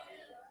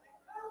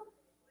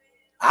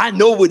 I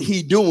know what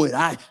he's doing.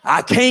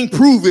 I can't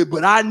prove it,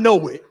 but I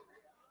know it.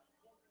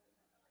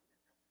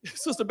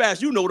 Sister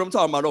Bass, you know what I'm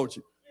talking about, don't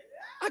you?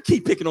 I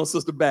keep picking on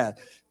Sister Bass.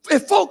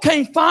 If folk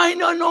can't find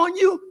nothing on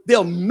you,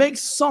 they'll make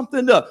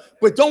something up.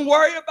 But don't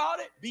worry about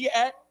it. Be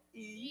at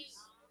ease.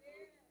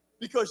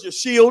 Because you're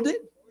shielded.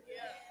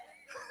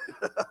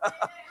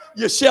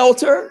 You're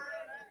sheltered.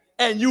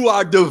 And you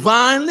are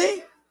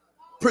divinely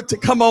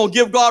Come on,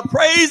 give God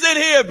praise in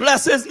here.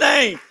 Bless his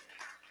name.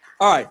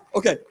 All right.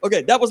 Okay.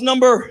 That was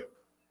number.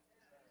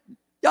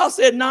 Y'all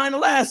said 9 the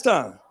last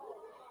time.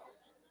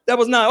 That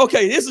was 9.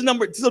 Okay. This is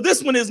number. So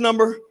this one is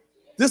number.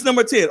 This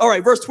number 10. All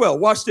right. Verse 12.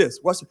 Watch this.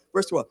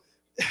 Verse 12.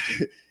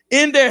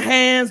 In their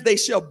hands they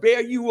shall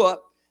bear you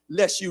up,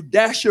 lest you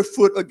dash your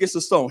foot against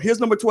a stone. Here's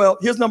number 12.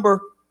 Here's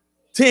number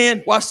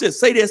 10. Watch this.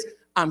 Say this.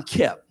 I'm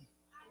kept.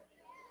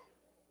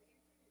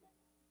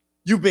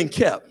 You've been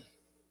kept.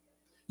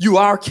 You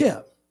are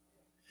kept.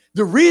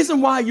 The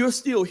reason why you're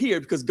still here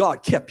is because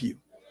God kept you.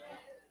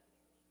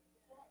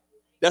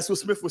 That's what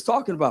Smith was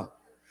talking about.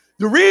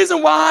 The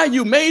reason why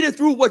you made it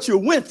through what you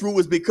went through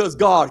is because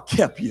God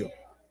kept you.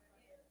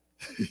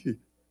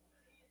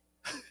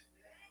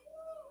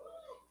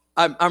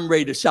 I'm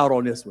ready to shout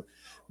on this one.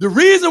 The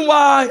reason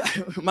why,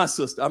 my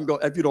sister, I'm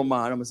going, if you don't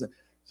mind, I'm going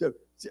to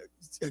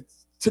say,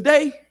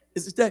 today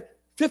is today,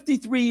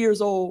 53 years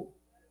old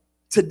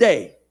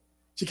today.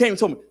 She came and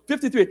told me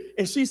 53.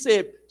 And she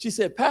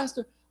said,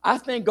 Pastor, I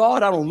thank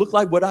God I don't look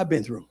like what I've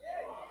been through.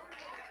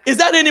 Is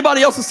that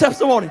anybody else's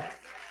testimony?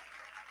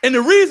 And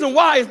the reason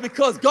why is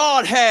because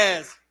God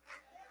has.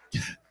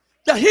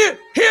 Now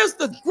here's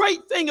the great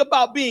thing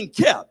about being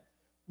kept.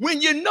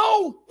 When you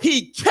know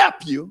he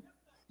kept you,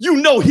 you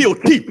know he'll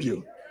keep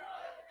you.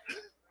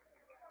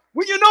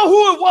 When you know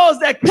who it was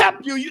that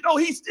kept you, you know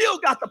he still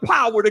got the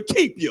power to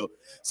keep you.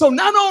 So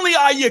not only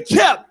are you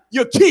kept,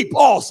 you keep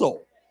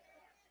also.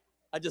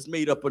 I just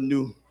made up a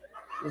new.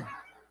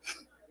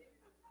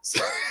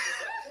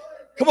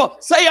 Come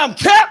on, say I'm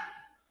kept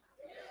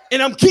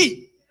and I'm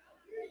keep.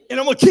 And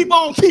I'm going to keep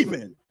on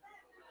keeping.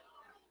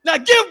 Now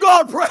give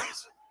God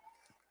praise.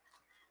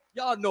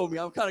 Y'all know me.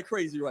 I'm kind of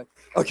crazy, right?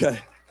 Okay.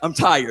 I'm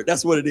tired.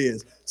 That's what it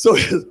is. So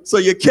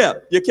you're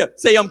kept. You're kept.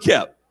 Say I'm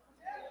kept.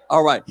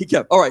 All right. He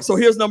kept. All right. So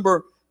here's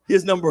number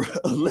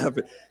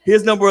 11.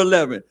 Here's number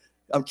 11.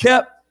 I'm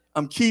kept.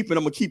 I'm keeping.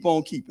 I'm going to keep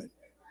on keeping.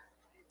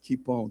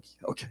 Keep on.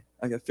 Okay.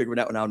 I got to figure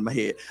that one out in my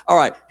head. All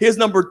right. Here's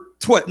number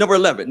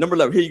 11. Number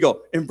 11. Here you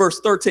go. In verse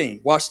 13.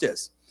 Watch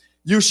this.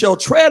 You shall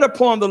tread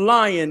upon the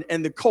lion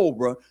and the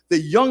cobra, the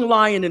young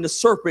lion and the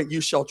serpent you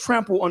shall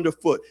trample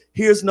underfoot.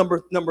 Here's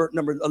number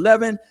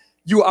 11.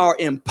 You are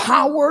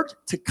empowered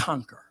to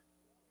conquer.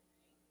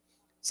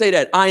 Say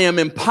that. I am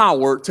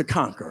empowered to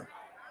conquer.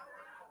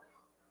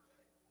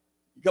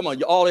 Come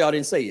on, all y'all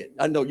didn't say it.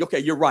 I know. Okay,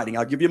 you're writing.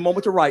 I'll give you a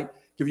moment to write.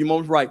 Give you a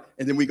moment to write,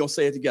 and then we're going to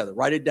say it together.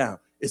 Write it down.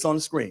 It's on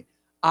the screen.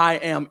 I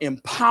am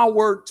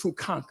empowered to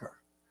conquer.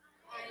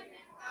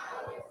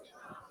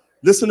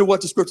 Listen to what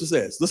the scripture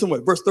says. Listen to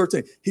what verse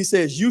 13. He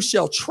says, you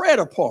shall tread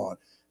upon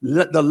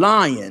the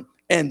lion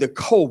and the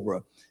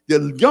cobra,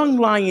 the young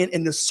lion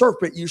and the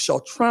serpent you shall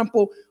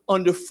trample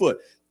underfoot.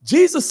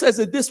 Jesus says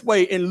it this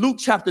way in Luke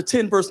chapter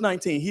 10, verse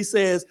 19. He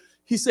says,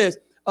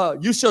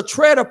 you shall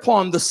tread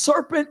upon the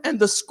serpent and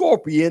the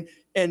scorpion,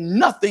 and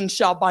nothing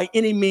shall by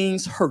any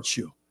means hurt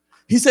you.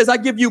 He says, I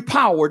give you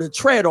power to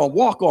tread on,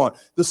 walk on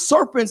the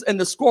serpents and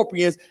the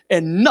scorpions,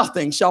 and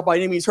nothing shall by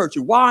any means hurt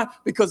you. Why?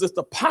 Because it's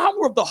the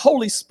power of the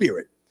Holy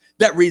Spirit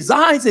that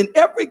resides in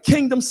every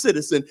kingdom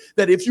citizen,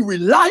 that if you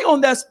rely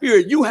on that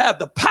spirit, you have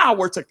the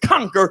power to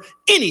conquer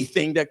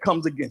anything that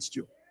comes against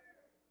you.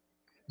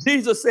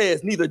 Jesus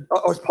says,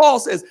 or Paul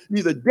says,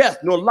 neither death,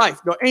 nor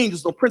life, nor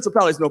angels, nor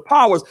principalities, nor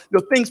powers,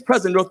 nor things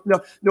present,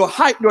 nor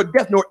height, nor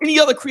depth, nor any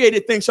other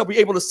created thing shall be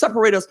able to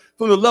separate us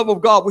from the love of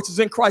God, which is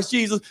in Christ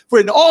Jesus. For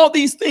in all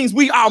these things,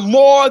 we are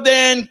more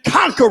than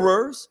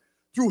conquerors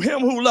through him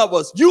who loves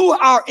us. You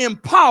are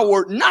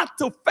empowered not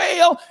to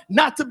fail,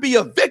 not to be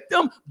a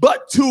victim,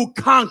 but to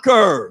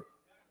conquer.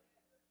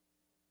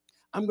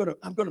 I'm gonna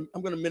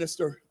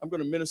minister.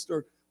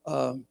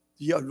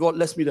 Lord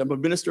bless me to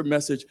minister a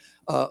message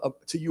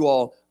to you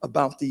all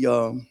about the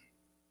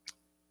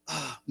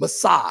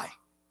Maasai,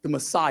 the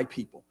Maasai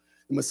people.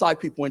 The Maasai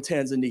people in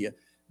Tanzania.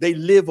 They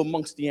live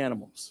amongst the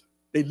animals.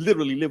 They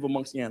literally live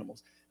amongst the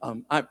animals.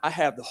 I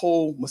have the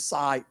whole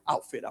Maasai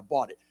outfit. I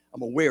bought it. I'm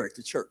going to wear it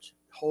to church.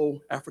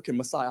 Whole African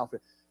Maasai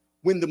outfit.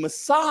 When the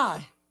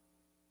Maasai,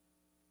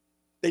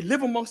 they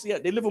live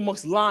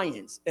amongst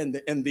lions and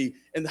the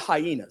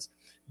hyenas.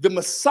 The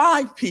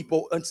Maasai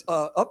people,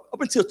 up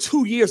until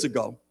 2 years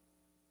ago,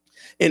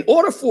 in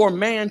order for a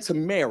man to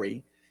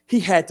marry, he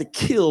had to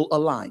kill a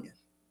lion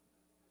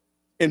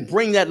and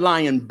bring that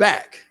lion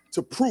back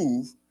to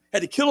prove,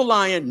 had to kill a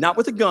lion, not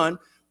with a gun,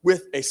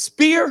 with a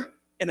spear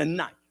and a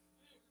knife.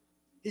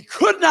 He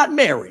could not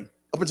marry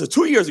up until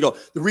 2 years ago.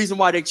 The reason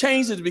why they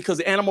changed it is because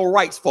the animal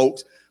rights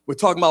folks were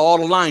talking about all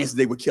the lions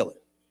they were killing.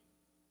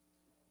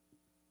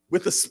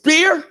 With a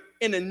spear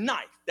and a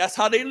knife. That's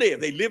how they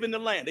live. They live in the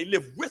land. They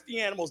live with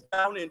the animals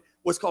down in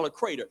what's called a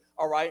crater,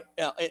 all right,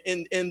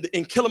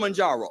 in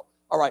Kilimanjaro.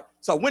 All right,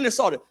 so when they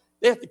saw that,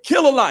 they have to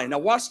kill a lion. Now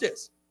watch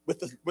this,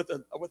 with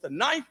a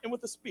knife and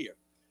with a spear.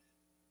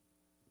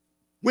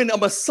 When a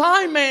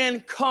Maasai man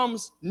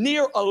comes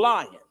near a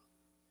lion,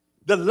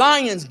 the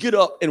lions get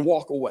up and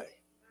walk away.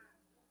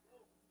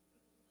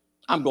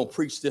 I'm going to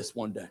preach this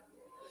one day.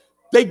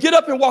 They get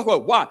up and walk away.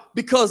 Why?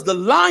 Because the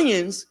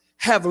lions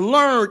have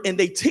learned and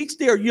they teach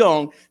their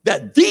young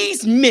that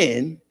these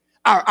men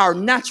are our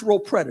natural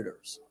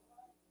predators.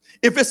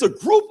 If it's a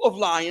group of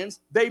lions,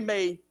 they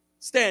may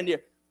stand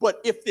there.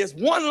 But if there's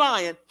one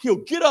lion,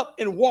 he'll get up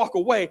and walk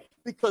away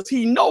because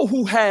he know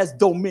who has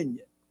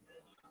dominion.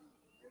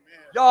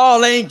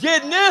 Y'all ain't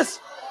getting this?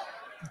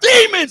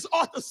 Demons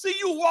ought to see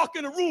you walk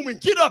in the room and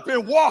get up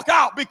and walk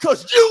out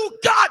because you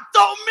got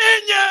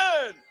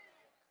dominion.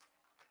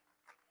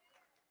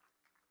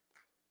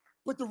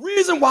 But the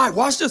reason why,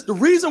 watch this, the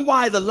reason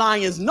why the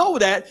lions know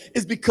that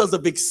is because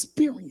of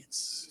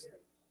experience.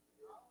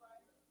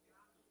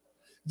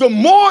 The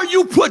more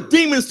you put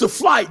demons to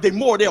flight, the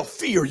more they'll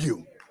fear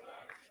you.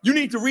 You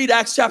need to read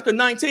Acts chapter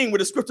 19 where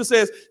the scripture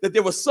says that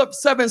there were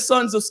 7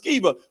 sons of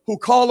Sceva who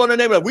called on the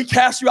name of, we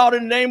cast you out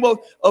in the name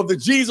of the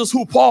Jesus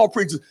who Paul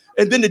preaches.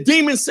 And then the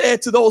demon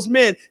said to those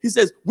men, he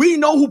says, we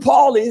know who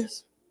Paul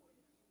is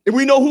and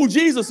we know who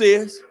Jesus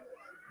is.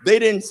 They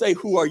didn't say,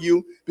 who are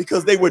you?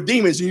 Because they were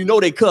demons and you know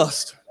they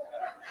cussed.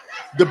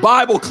 The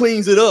Bible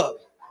cleans it up.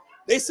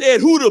 They said,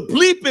 who the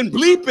bleep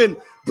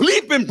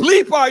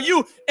are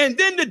you? And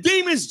then the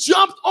demons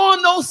jumped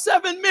on those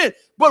 7 men.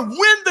 But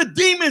when the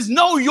demons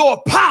know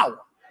your power,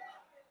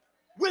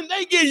 when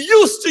they get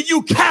used to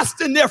you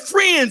casting their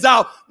friends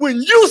out,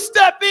 when you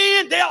step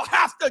in, they'll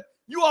have to,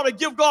 you ought to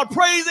give God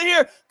praise in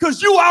here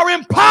because you are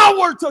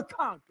empowered to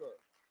conquer.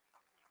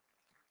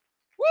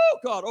 Woo,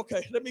 God,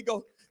 okay, let me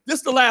go. This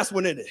is the last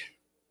one in it.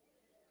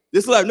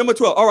 This is last, number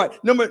 12. All right,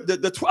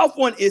 the 12th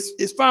one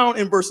is found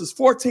in verses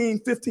 14,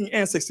 15,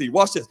 and 16.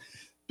 Watch this.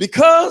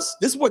 Because,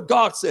 this is what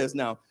God says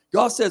now.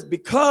 God says,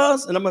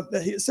 because, and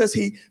it says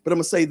he, but I'm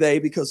going to say they,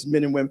 because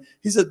men and women.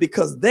 He says,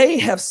 because they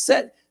have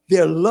set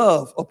their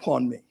love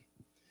upon me.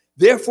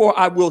 Therefore,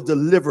 I will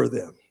deliver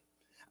them.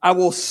 I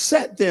will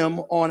set them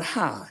on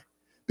high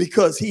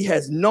because he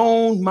has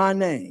known my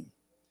name.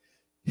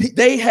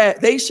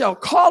 They shall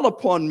call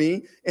upon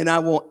me and I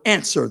will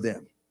answer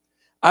them.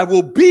 I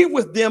will be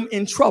with them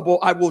in trouble.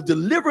 I will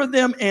deliver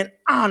them and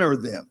honor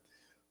them.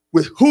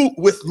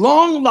 With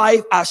long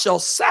life, I shall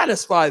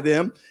satisfy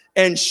them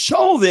and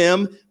show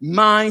them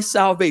my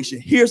salvation.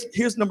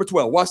 Here's number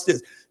 12. Watch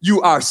this.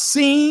 You are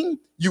seen,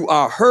 you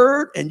are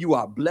heard, and you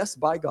are blessed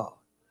by God.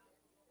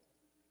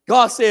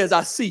 God says,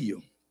 I see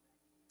you.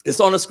 It's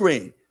on the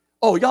screen.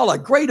 Oh, y'all are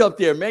great up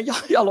there, man.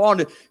 Y'all are on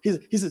it.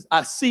 He says,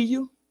 I see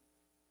you.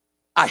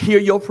 I hear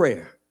your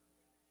prayer.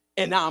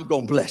 And now I'm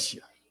going to bless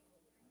you.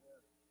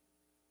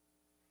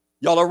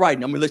 Y'all are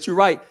writing. I'm going to let you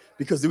write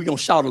because we're going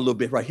to shout a little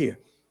bit right here.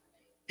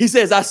 He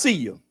says, I see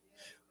you.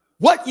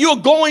 What you're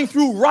going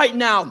through right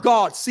now,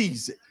 God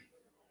sees it.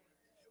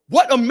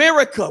 What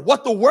America,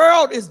 what the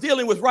world is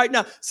dealing with right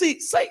now. See,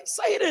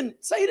 Satan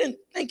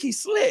think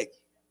he's slick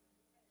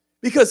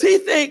because he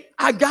think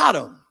I got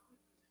him.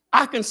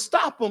 I can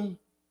stop him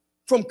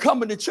from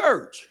coming to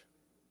church.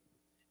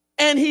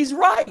 And he's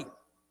right.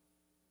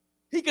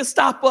 He can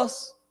stop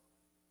us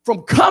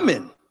from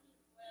coming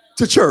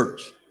to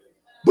church,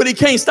 but he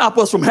can't stop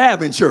us from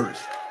having church.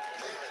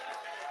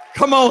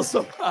 Come on,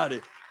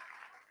 somebody.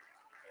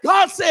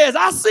 God says,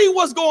 I see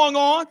what's going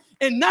on,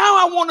 and now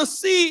I want to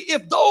see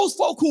if those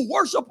folk who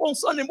worship on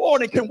Sunday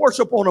morning can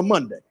worship on a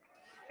Monday.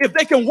 If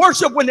they can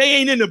worship when they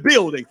ain't in the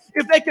building.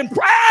 If they can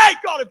pray,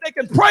 God, if they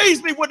can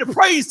praise me when the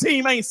praise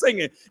team ain't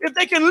singing. If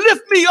they can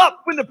lift me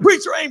up when the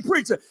preacher ain't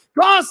preaching.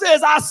 God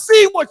says, I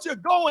see what you're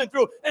going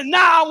through, and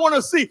now I want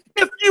to see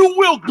if you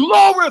will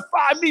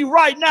glorify me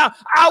right now.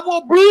 I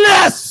will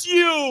bless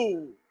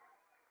you.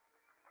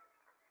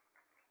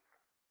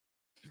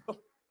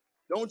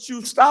 Don't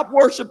you stop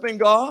worshiping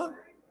God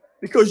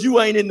because you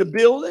ain't in the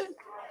building.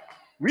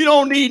 We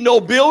don't need no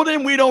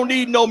building. We don't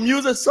need no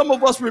music. Some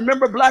of us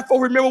remember, black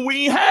folk remember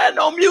we ain't had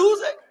no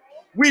music.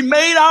 We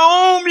made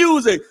our own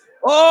music.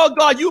 Oh,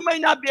 God, you may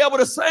not be able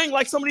to sing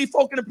like some of these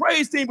folk in the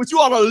praise team, but you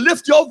ought to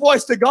lift your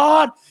voice to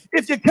God.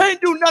 If you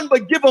can't do nothing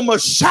but give him a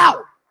shout.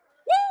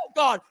 Woo,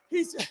 God,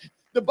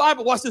 the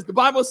Bible, watch this. The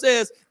Bible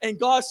says, and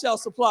God shall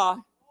supply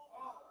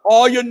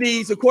all your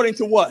needs according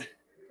to what?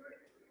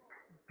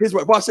 His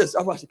word. Watch this.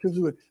 Watch it.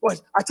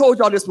 I told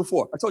y'all this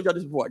before. I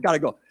gotta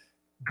go.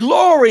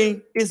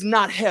 Glory is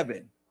not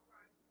heaven.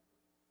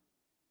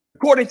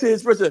 According to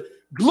his verse,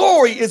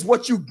 glory is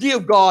what you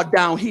give God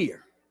down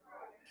here.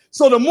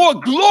 So the more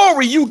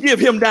glory you give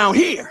him down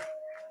here,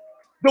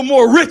 the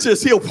more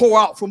riches he'll pour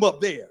out from up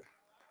there.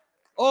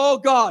 Oh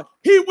God,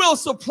 he will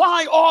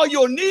supply all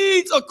your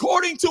needs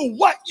according to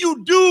what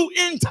you do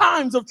in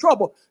times of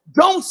trouble.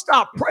 Don't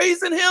stop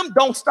praising him.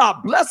 Don't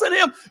stop blessing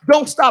him.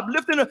 Don't stop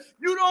lifting him.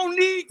 You don't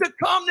need to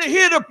come to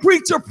hear the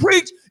preacher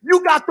preach.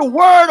 You got the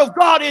word of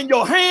God in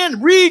your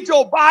hand. Read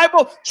your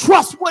Bible.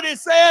 Trust what it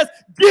says.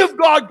 Give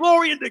God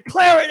glory and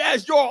declare it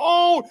as your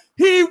own.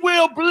 He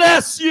will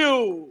bless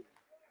you.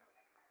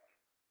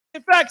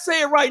 In fact,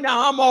 say it right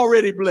now. I'm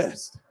already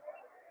blessed.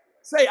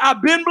 Say,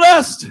 I've been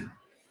blessed.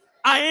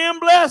 I am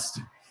blessed.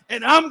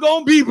 And I'm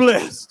going to be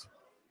blessed.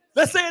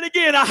 Let's say it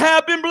again. I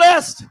have been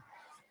blessed.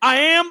 I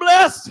am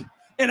blessed,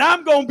 and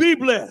I'm going to be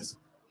blessed.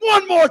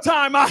 One more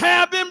time. I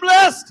have been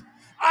blessed.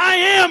 I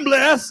am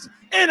blessed,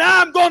 and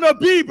I'm going to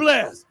be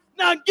blessed.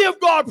 Now give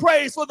God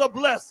praise for the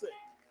blessing.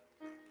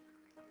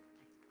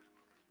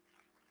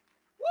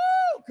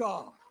 Woo,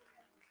 God.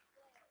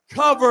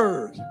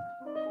 Covered.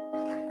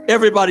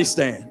 Everybody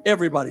stand.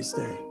 Everybody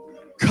stand.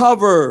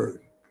 Covered.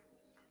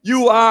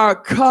 You are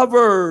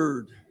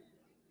covered.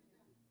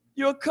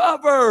 You're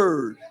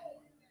covered.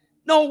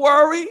 No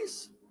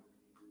worries.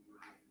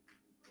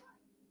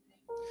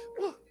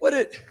 What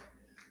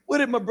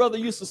did my brother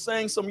used to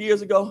sing some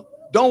years ago?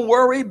 Don't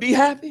worry, be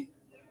happy.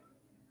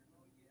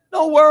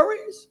 No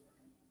worries.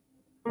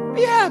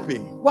 Be happy.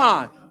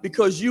 Why?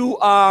 Because you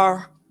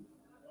are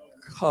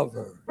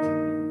covered.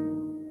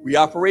 We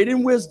operate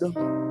in wisdom,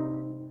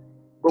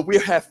 but we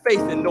have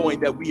faith in knowing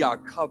that we are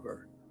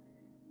covered.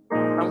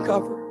 I'm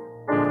covered.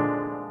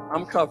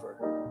 I'm covered.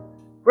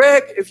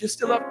 Greg, if you're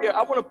still up here,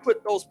 I want to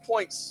put those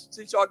points,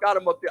 since y'all got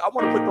them up there, I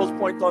want to put those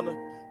points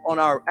on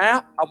our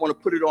app. I want to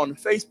put it on the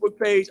Facebook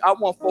page. I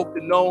want folk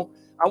to know.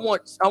 I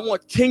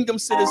want kingdom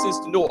citizens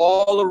to know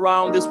all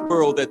around this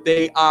world that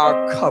they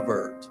are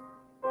covered.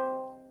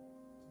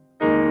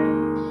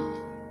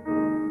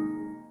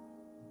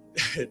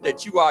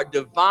 That you are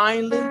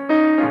divinely.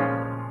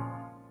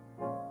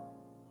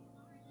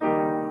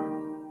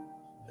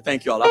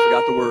 Thank y'all. I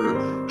forgot the word.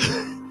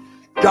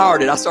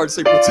 Guarded. I started to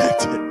say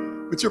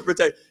protected. But you're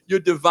protected. You're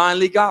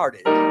divinely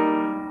guarded.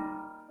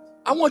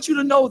 I want you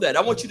to know that.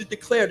 I want you to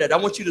declare that. I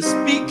want you to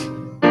speak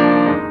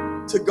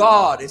to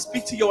God and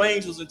speak to your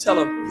angels and tell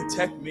them,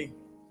 protect me.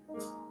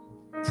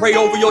 Pray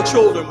over your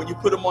children when you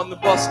put them on the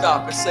bus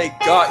stop and say,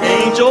 God,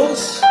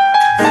 angels,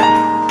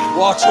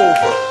 watch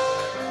over.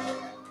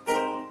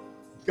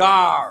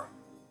 Guard.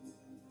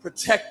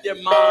 Protect their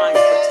minds.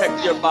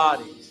 Protect their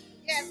bodies.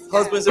 Yes,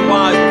 husbands and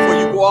wives, before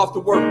you go off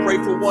to work, pray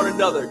for one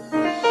another.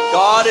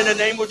 God, in the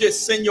name of Jesus,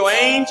 send your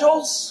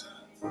angels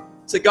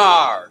to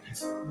guard.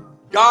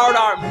 Guard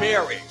our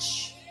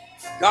marriage.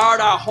 Guard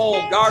our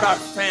home. Guard our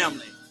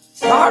family.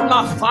 Guard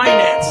my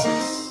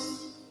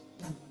finances.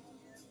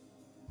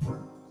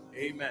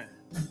 Amen.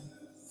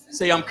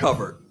 Say, I'm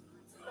covered.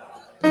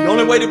 The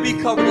only way to be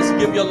covered is to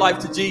give your life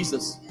to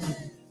Jesus.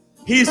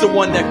 He's the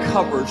one that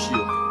covers you.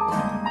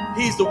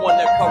 He's the one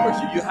that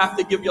covers you. You have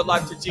to give your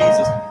life to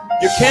Jesus.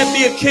 You can't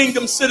be a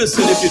kingdom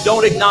citizen if you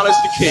don't acknowledge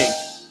the King.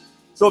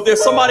 So if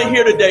there's somebody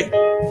here today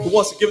who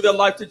wants to give their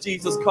life to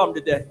Jesus, come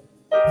today.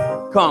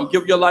 Come,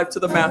 give your life to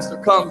the Master.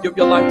 Come, give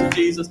your life to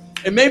Jesus.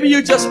 And maybe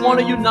you just want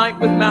to unite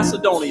with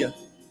Macedonia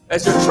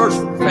as your church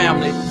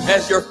family,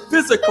 as your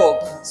physical,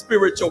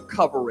 spiritual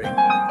covering.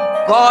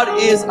 God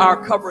is our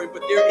covering,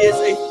 but there is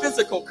a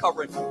physical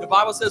covering. The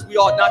Bible says we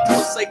ought not to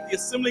forsake the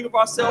assembling of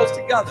ourselves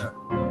together.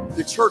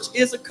 The church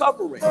is a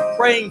covering,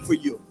 praying for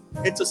you,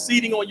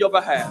 interceding on your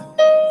behalf.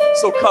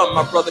 So come,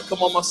 my brother,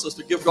 come on, my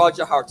sister, give God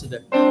your heart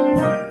today.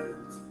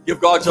 Give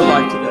God your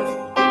life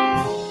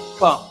today.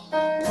 Come.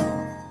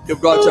 Give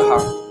God your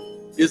heart.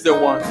 Is there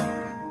one?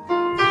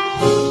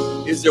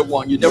 Is there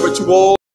one? You're never too old.